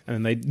to it?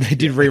 And they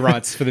did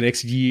rewrites for the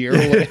next year or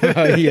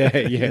whatever.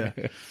 yeah.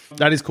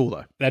 That is cool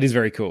though. That is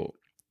very cool.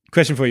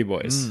 Question for you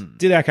boys.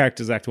 Did our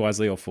characters act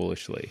wisely or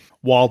foolishly?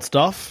 Wild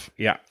stuff.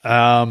 Yeah.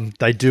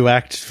 They do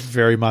act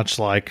very much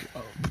like,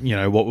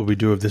 what would we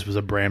do if this was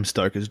a Bram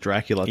Stoker's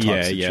Dracula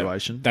type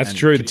situation? That's and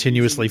true.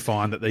 Continuously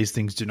find that these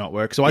things do not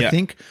work. So I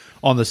think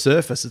on the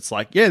surface, it's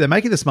like, they're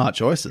making the smart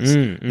choices.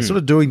 They're sort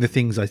of doing the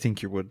things I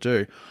think you would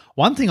do.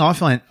 One thing I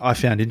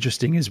found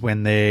interesting is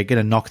when they're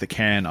going to knock the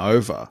can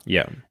over.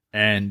 Yeah.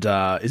 And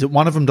is it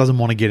one of them doesn't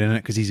want to get in it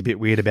because he's a bit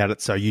weird about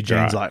it? So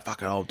Eugene's like,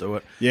 "Fuck it, I'll do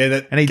it."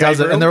 Yeah, and he does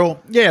it, and they're all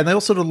and they all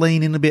sort of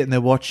lean in a bit, and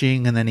they're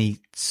watching, and then he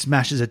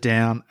smashes it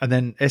down, and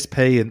then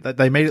SP and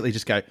they immediately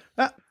just go,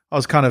 I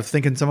was kind of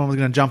thinking someone was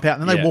going to jump out,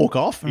 and then they walk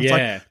off. And it's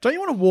like, don't you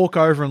want to walk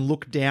over and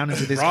look down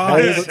into this hole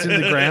that's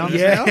in the ground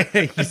now?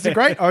 It's a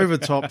great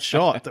overtop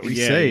shot that we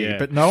see,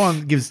 but no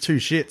one gives two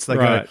shits. They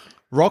go,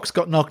 Rock's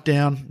got knocked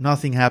down.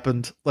 Nothing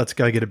happened. Let's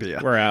go get a beer.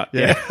 We're out.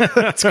 Yeah,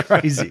 it's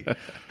crazy.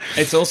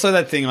 It's also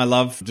that thing I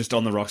love just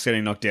on the Rocks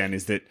getting knocked down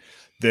is that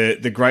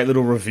the great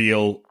little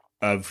reveal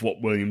of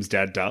what William's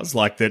dad does.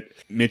 Like that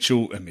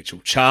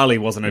Charlie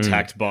wasn't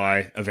attacked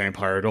by a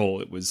vampire at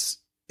all. It was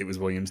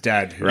William's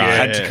dad who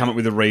had to come up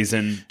with a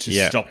reason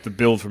to stop the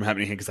build from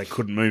happening here because they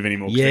couldn't move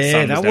anymore.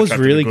 Yeah, that was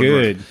really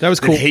good. That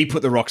was cool. He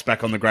put the rocks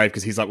back on the grave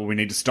because he's like, well, we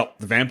need to stop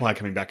the vampire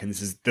coming back, and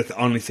this is the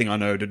only thing I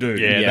know to do.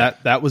 Yeah.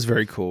 That was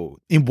very cool.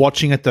 In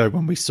watching it though,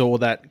 when we saw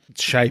that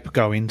shape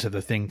go into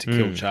the thing to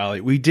kill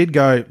Charlie, we did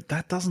go,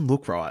 that doesn't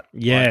look right.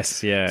 Yes,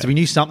 So we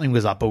knew something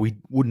was up, but we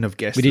wouldn't have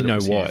guessed. We didn't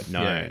know what.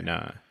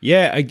 No.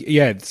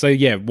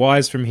 So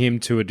wise from him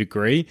to a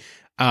degree.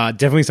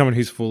 Definitely someone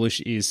who's foolish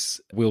is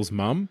Will's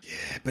mum.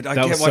 Yeah, but I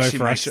get why she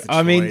makes the choice.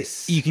 I mean,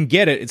 you can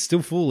get it. It's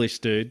still foolish,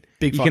 dude.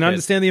 You can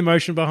understand the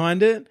emotion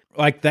behind it.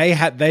 Like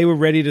they were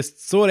ready to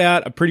sort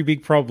out a pretty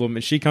big problem,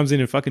 and she comes in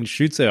and fucking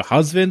shoots her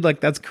husband.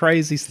 Like that's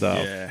crazy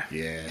stuff.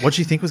 Yeah. What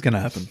do you think was going to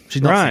happen?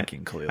 She's not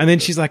thinking clearly. And then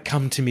she's like,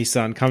 "Come to me,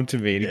 son. Come to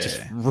me," and he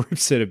just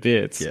rips her to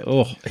bits. Yeah.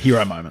 Oh, A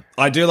hero moment.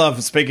 I do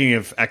love, speaking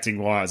of acting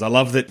wise, I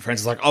love that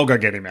Francis is like, I'll go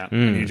get him out.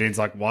 And Eugene's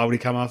like, why would he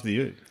come after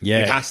you? Yeah.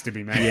 It has to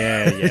be, man.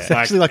 Yeah. It's It's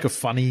actually like a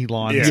funny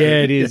line. Yeah.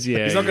 it is.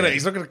 Yeah, He's not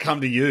gonna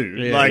come to you.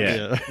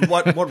 Yeah.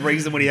 What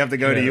reason would he have to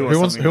go to you? Or Who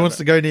wants something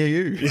to go near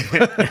you?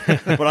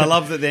 But I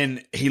love that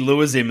then he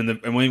lures him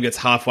and William gets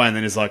halfway and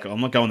then is like, I'm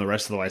not going the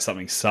rest of the way,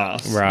 something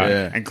sus. Right.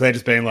 Yeah. And Claire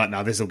just being like,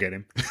 no, this will get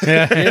him.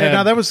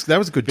 No, that was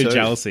good Bit too.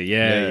 jealousy.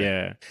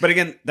 Yeah. But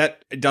again,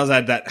 that it does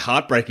add that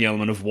heartbreaking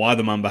element of why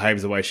the mum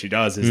behaves the way she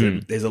does. Is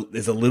that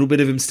there's a little bit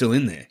of him still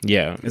in there.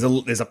 Yeah.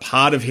 There's a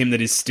part of him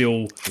that is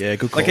still Yeah,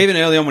 good call. like even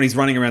early on when he's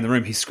running around the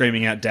room, he's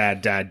screaming out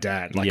 "Dad, Dad,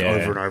 Dad" like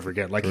over and over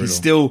again. Like he's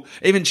still,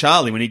 even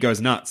Charlie when he goes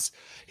nuts,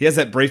 he has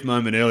that brief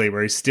moment earlier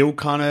where he's still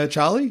kind of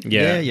Charlie.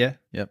 Yeah.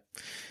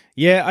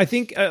 Yeah, I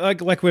think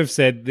like we've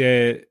said,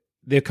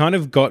 they've kind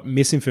of got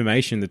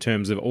misinformation in the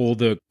terms of all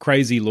the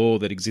crazy lore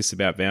that exists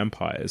about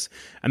vampires,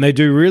 and they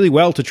do really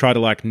well to try to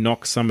like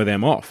knock some of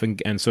them off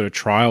and sort of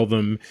trial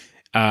them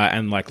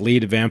and like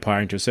lead a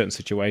vampire into a certain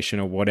situation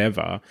or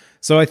whatever.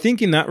 So I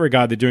think in that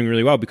regard they're doing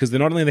really well because they're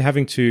not only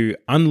having to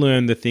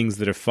unlearn the things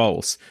that are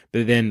false,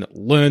 but then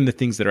learn the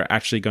things that are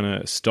actually going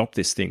to stop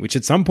this thing, which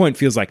at some point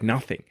feels like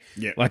nothing.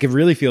 Yeah. Like it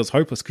really feels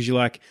hopeless because you're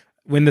like,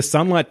 when the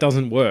sunlight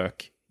doesn't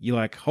work, you're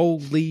like,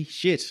 holy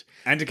shit.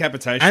 And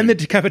decapitation. And the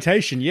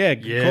decapitation, yeah.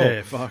 Good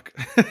Yeah, call. fuck.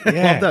 I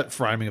love that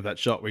framing of that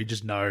shot where you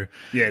just know.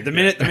 Yeah, the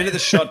minute the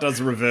shot does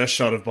a reverse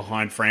shot of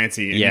behind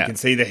Francie and Yeah. you can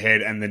see the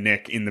head and the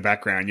neck in the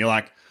background, you're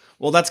like,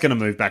 well, that's going to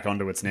move back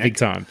onto its neck. Big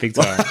time.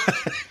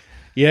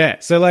 Yeah,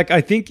 so like I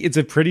think it's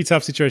a pretty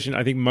tough situation.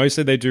 I think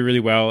mostly they do really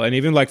well, and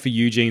even like for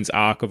Eugene's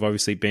arc of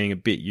obviously being a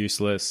bit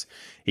useless,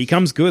 he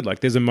comes good.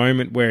 Like there's a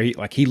moment where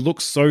he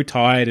looks so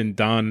tired and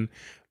done,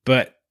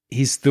 but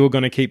he's still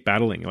going to keep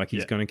battling. Like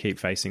he's going to keep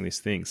facing this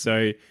thing.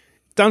 So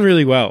done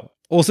really well.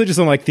 Also, just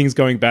on like things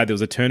going bad, there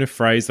was a turn of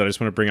phrase that I just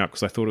want to bring up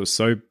because I thought it was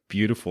so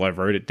beautiful. I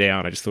wrote it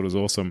down. I just thought it was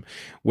awesome.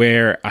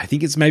 Where I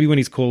think it's maybe when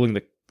he's calling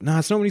the. No,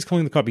 it's not when he's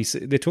calling the cop.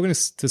 They're talking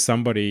to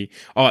somebody.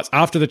 Oh, it's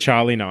after the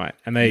Charlie night,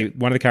 and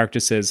one of the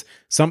characters says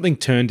something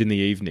turned in the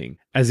evening,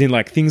 as in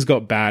like things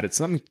got bad. It's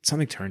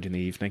something turned in the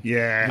evening.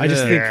 Yeah, I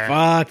just think,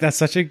 fuck, that's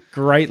such a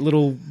great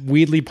little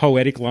weirdly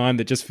poetic line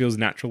that just feels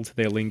natural to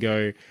their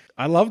lingo.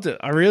 I loved it.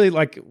 I really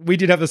we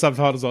did have the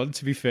subtitles on,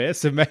 to be fair,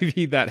 so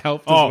maybe that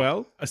helped as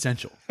well.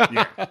 Essential.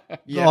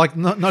 Yeah. Like,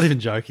 not even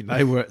joking.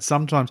 They were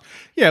sometimes,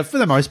 for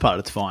the most part,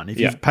 it's fine. If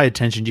you pay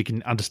attention, you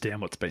can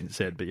understand what's being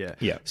said. But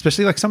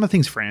especially like some of the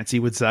things Francie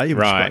would say. You're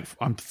just like,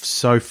 I'm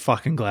so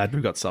fucking glad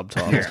we've got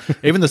subtitles.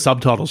 Even the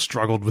subtitles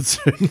struggled with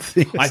certain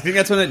things. I think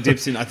that's when it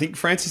dips in. I think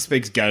Francie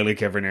speaks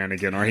Gaelic every now and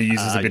again, or he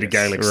uses a bit of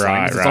Gaelic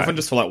slang. It's often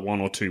just for like one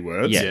or two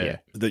words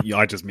that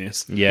I just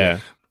miss. Yeah.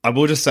 I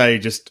will just say,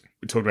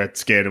 we talked about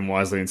Scared and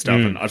Wisely and stuff,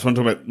 and I just want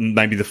to talk about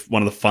maybe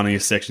one of the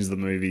funniest sections of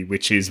the movie,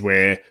 which is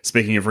where,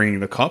 speaking of ringing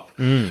the cop,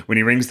 when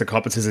he rings the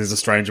cop, it says there's a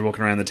stranger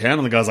walking around the town,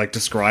 and the guy's like,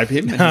 describe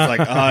him, and he's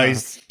like,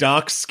 he's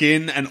dark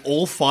skin, and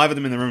all five of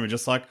them in the room are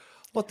just like,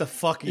 what the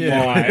fuck are you doing?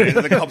 And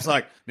the cop's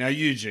like, now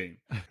Eugene,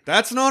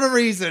 that's not a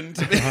reason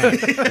to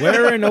be...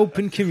 We're an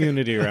open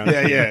community around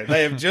here. Yeah,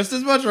 they have just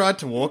as much right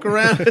to walk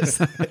around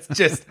as... It's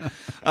just...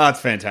 it's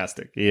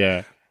fantastic.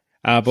 Yeah.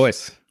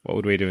 Boys, what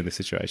would we do in this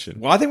situation?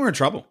 Well, I think we're in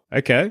trouble.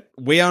 Okay.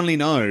 We only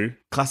know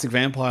classic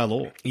vampire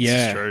lore.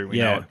 Yeah. It's true. We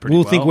know it pretty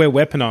We'll well. think we're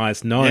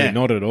weaponized. No,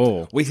 not at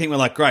all. We think we're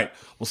like, great,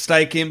 we'll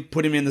stake him,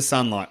 put him in the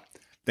sunlight.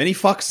 Then he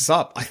fucks us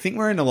up. I think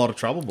we're in a lot of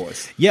trouble,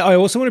 boys. Yeah, I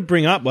also want to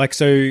bring up,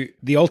 so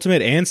the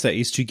ultimate answer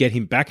is to get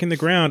him back in the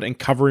ground and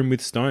cover him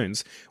with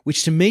stones,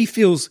 which to me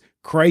feels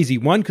crazy.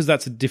 One, because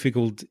that's a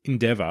difficult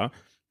endeavor.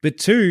 But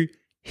two,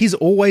 he's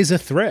always a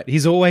threat.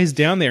 He's always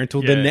down there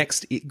until the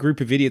next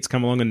group of idiots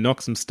come along and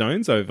knock some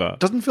stones over.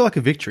 Doesn't feel like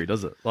a victory,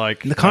 does it?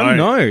 Like,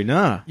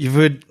 nah. You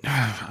would,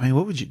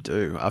 what would you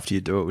do after you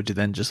do it? Would you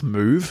then just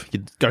move?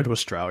 You'd go to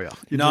Australia.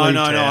 No.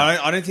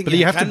 I don't think. But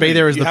you have to be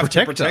there as the have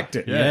to protector. protect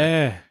it.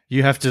 Yeah.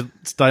 You have to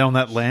stay on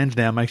that land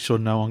now, make sure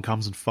no one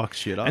comes and fucks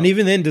shit up. And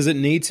even then, does it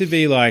need to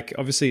be like,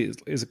 obviously,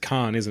 is it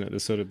can, isn't it? The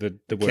sort of the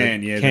word.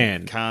 Can, yeah.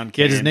 Can.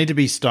 Yeah, does it need to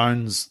be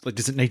stones? Like,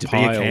 does it need to be a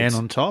Piled. can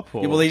on top?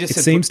 Or? Yeah, well, he just It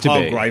said seems put to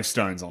pile be.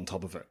 gravestones on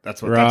top of it.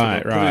 That's what.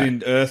 Right. Put it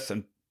in earth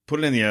and put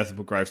it in the earth and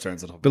put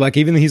gravestones on top. But like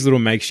even his little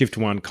makeshift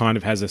one kind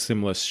of has a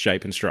similar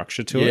shape and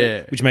structure to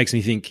it, which makes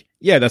me think,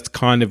 that's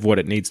kind of what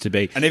it needs to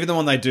be. And even the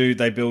one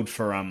they build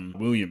for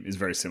William is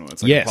very similar.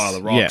 It's like a pile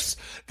of rocks.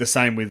 The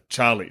same with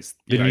Charlie's.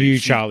 The new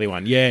Charlie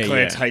one.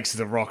 Claire takes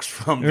the rocks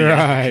from the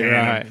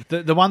right.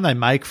 The one they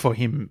make for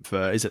him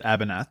is it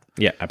Abernath?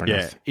 Yeah,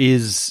 Abernath.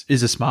 Is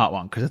a smart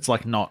one because it's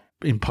like not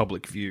in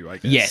public view, I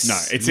guess. Yes. No,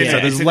 it's So in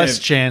there's less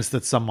chance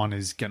that someone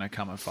is going to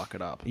come and fuck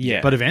it up.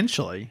 Yeah. But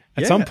eventually,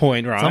 At some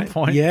point, right? At some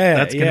point, Yeah,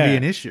 that's going to be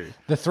an issue.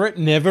 The threat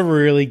never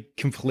really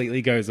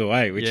completely goes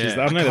away, which is,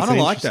 I don't know, that's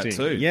kinda like that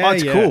interesting. too. Yeah,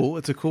 It's cool.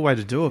 It's a cool way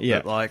to do it. Yeah.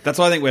 But like, That's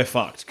why I think we're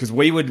fucked because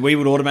we would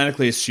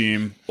automatically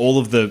assume all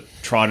of the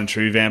tried and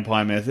true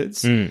vampire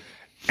methods, and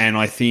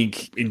I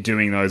think in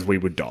doing those we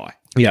would die.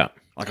 Yeah.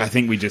 Like I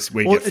think we get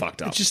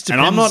fucked up. It just and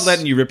I'm not depends-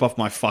 letting you rip off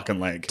my fucking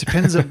leg.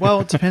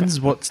 it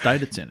depends what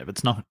state it's in. If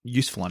it's not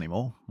useful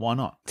anymore, why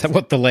not? Is that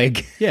what the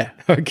leg? Yeah.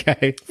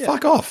 Okay.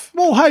 Fuck off.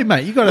 Well, hey,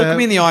 mate, you got Look to at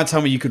me in the eye and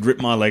tell me you could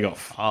rip my leg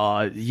off.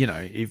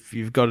 if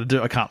you've got to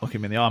do, I can't look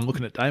him in the eye. I'm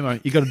looking at Damo.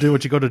 You got to do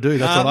what you got to do.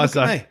 That's what I Look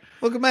say. at me.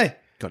 Look at me.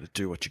 Got to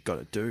do what you got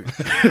to do.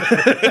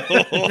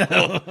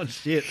 Oh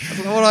shit!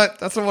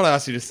 That's not what I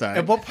asked you to say.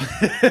 At what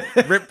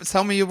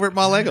Tell me you rip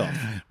my leg off.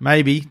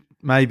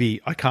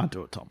 Maybe I can't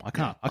do it, Tom. I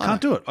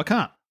can't do it. I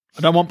can't. I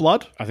don't want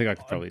blood. I think I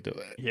could probably do it.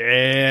 Look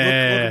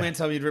Yeah. at me and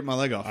tell me you'd rip my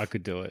leg off. I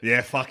could do it.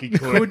 Yeah, fuck, you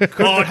could.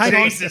 hang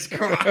on. Jesus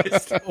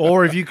Christ.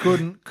 Or if you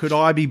couldn't, could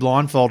I be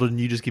blindfolded and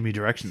you just give me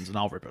directions and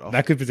I'll rip it off?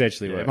 That could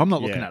potentially work. I'm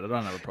not looking Yeah. at it. I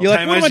don't have a problem. You're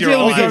like, what am I Tamo's your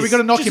dealing with? eyes. we got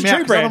to knock Just him a out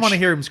tree 'cause I don't branch. want to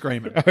hear him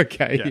screaming.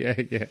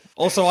 Okay, yeah.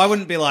 Also, I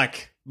wouldn't be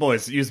like,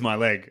 boys, use my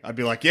leg. I'd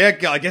be like, yeah,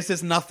 I guess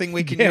there's nothing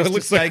we can Yeah, use it to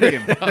looks stake like-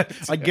 him.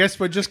 I guess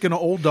we're just going to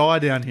all die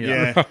down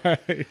here. Yeah.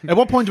 At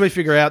what point do we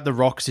figure out the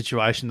rock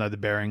situation, though, the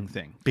burying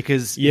thing?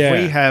 Because Yeah.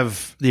 if we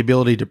have the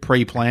ability to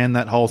pre-plan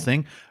that whole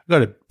thing, we've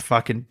got to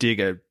fucking dig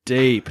a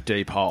deep,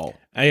 deep hole.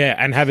 Yeah,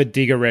 and have a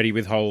digger ready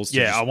with holes. To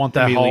Yeah, just I want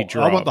that hole.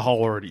 immediately I want drop. the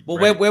hole already. Well,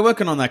 ready. we're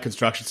working on that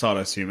construction side,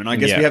 I assume, and I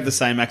guess Yeah. we have the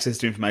same access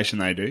to information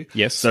they do.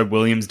 Yes. So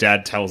William's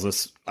dad tells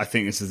us, I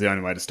think this is the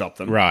only way to stop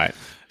them. Right.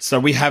 So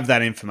we have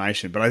that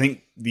information, but I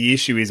think the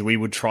issue is we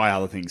would try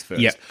other things first.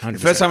 Yeah, the 100%.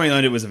 first time we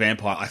learned it was a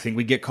vampire, I think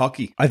we'd get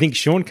cocky. I think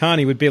Sean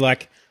Carney would be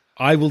like,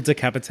 I will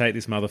decapitate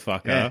this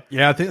motherfucker.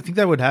 Yeah, I think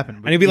that would happen.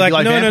 And he'd be like,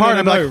 no, vampire,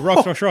 and no, I'd be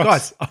rocks, rocks.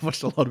 Guys, I've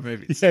watched a lot of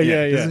movies. Yeah.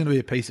 This is going to be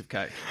a piece of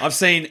cake. I've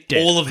seen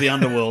all of the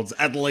underworlds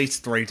at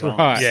least 3 times.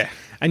 Right. Yeah.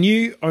 And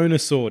you own a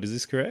sword, is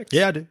this correct?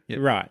 Yeah, I do. Yeah.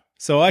 Right.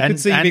 So I could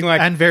see you being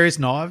like, and various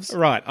knives.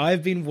 right,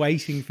 I've been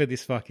waiting for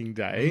this fucking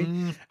day.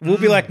 We'll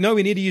be like, no,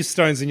 we need to use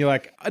stones. And you're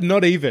like,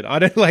 not even. I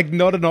don't like,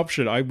 not an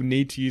option. I would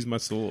need to use my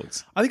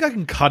swords. I think I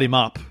can cut him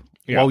up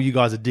while you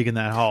guys are digging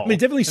that hole. I mean, it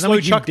definitely and then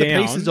we slowed you chuck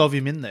down. the pieces of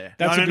him in there.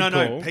 That's a No,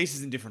 good call.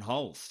 Pieces in different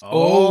holes.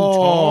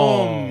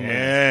 Oh, Tom.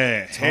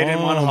 Yeah. Head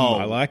in one Tom, hole.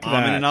 I like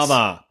arm in that.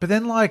 another. But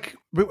then, like,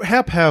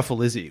 how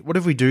powerful is he? What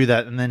if we do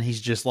that and then he's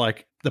just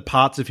like the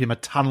parts of him are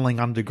tunneling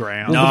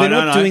underground? Well, but they're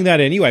No, not no. doing that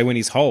anyway when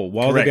he's whole.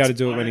 Why would they be able Correct.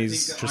 to do it when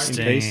he's in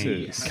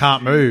pieces?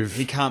 Can't move.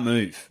 He can't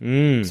move.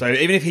 So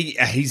even if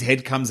his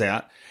head comes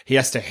out, he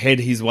has to head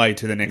his way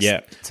to the next.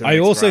 Yeah. to the I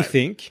next also grave.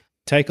 think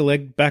take a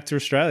leg back to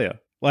Australia.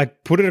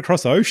 Like, put it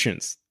across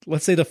oceans.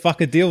 Let's see the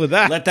fucker deal with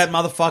that. Let that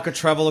motherfucker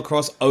travel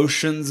across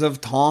oceans of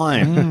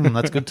time.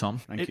 That's good, Tom.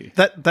 Thank you.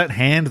 That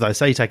hand, though,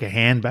 say you take a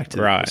hand back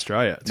to Right.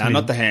 Australia. It's No, gonna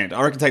not be- the hand.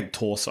 I reckon take the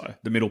torso,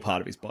 the middle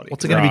part of his body.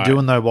 What's it going to Right. be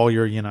doing, though, while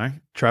you're,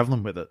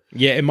 traveling with it?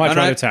 Yeah, it might No,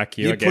 try no, to attack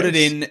you. You I put it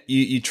guess. in.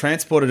 You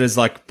transport it as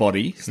like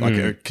body, like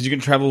because you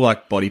can travel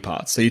like body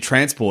parts. So you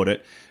transport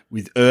it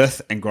with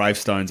earth and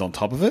gravestones on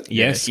top of it.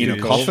 Yes, in a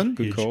good call. coffin.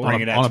 Good call.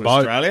 Bring it on out a to boat,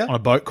 Australia. on a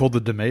boat called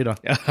the Demeter.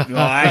 Oh,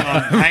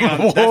 hang on.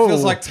 That Whoa.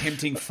 feels like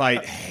tempting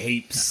fate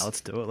heaps.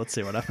 Let's do it. Let's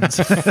see what happens.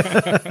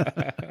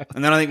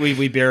 And then I think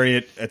we bury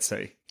it at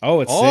sea. Oh,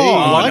 it's Oh, sea.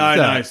 I like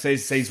no, that. no,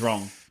 sea's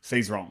wrong.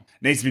 Sea's wrong.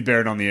 Needs to be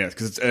buried on the earth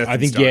because it's earth. I and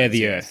think, stones,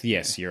 the earth.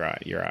 Yes, you're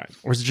right. You're right.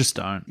 Or is it just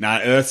stone? No,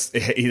 earth.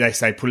 They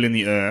say put it in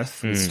the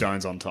earth with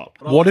stones on top.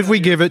 What if we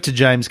give it to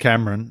James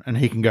Cameron and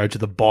he can go to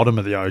the bottom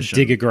of the ocean?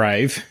 Dig a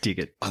grave. Dig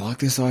it. I like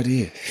this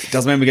idea.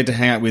 Doesn't mean we get to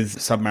hang out with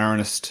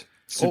submarinist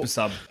super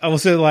sub. I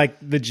also like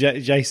the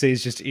JC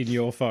is just in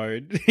your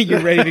phone.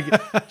 You're ready to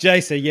get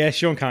JC. Yeah,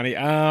 Sean Carney.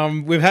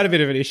 We've had a bit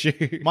of an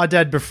issue. My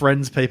dad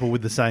befriends people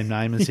with the same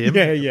name as him.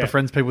 Yeah.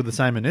 Befriends people with the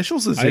same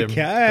initials as him. Okay.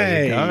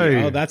 There you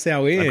go. Oh, that's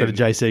our in. I've got a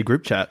JC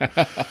group chat.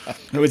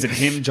 Who is it?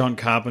 Him, John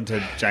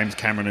Carpenter, James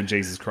Cameron, and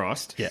Jesus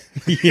Christ. Yeah.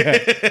 Yeah.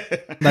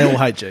 They all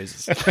hate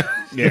Jesus.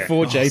 Yeah.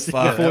 Before JC.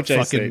 fuck, Before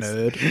That fucking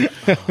JC's.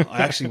 nerd. I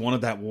actually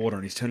wanted that water,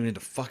 and he's turning it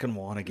into fucking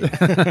wine again.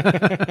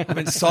 I've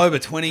been sober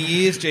 20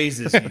 years,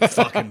 Jesus, you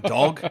fucking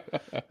dog.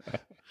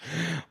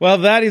 Well,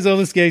 that is all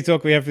the scary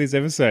talk we have for this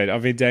episode.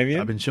 I've been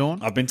Damien. I've been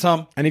Sean. I've been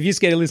Tom. And if you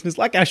scary listeners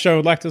like our show and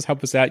would like to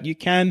help us out, you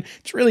can.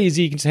 It's really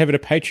easy. You can just head over to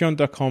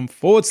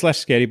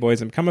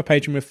patreon.com/scaryboys and become a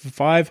patron with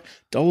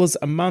 $5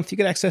 a month. You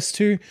get access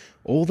to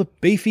all the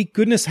beefy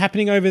goodness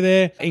happening over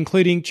there,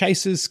 including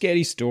chases,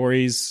 scary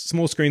stories,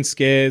 small screen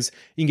scares.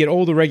 You can get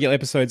all the regular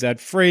episodes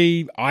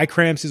ad-free. Eye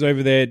Cramps is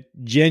over there.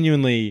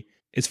 Genuinely,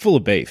 it's full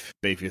of beef.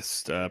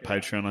 Beefiest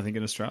Patreon, I think,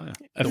 in Australia.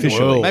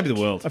 Officially. Maybe the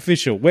world.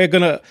 Official. We've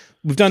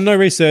done no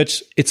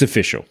research. It's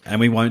official. And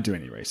we won't do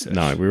any research.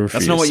 No, we refuse.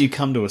 That's not what you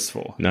come to us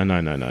for. No.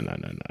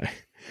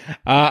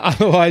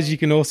 Otherwise, you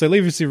can also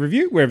leave us a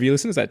review wherever you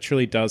listen. That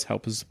truly does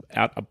help us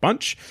out a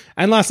bunch.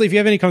 And lastly, if you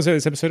have any comments about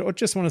this episode or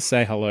just want to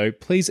say hello,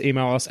 please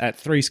email us at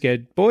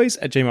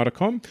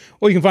 3scaredboys@gmail.com,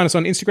 or you can find us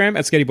on Instagram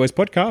at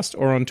ScaredyBoysPodcast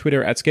or on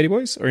Twitter at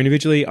ScaredyBoys, or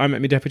individually, I'm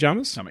at Midday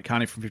Pajamas. I'm at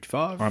Carney from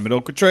 55. I'm at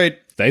Awkward Trade.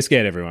 Stay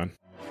scared, everyone.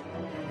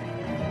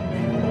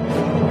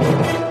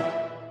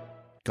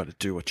 Got to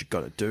do what you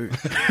got to do.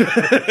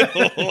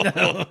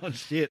 Oh,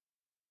 shit.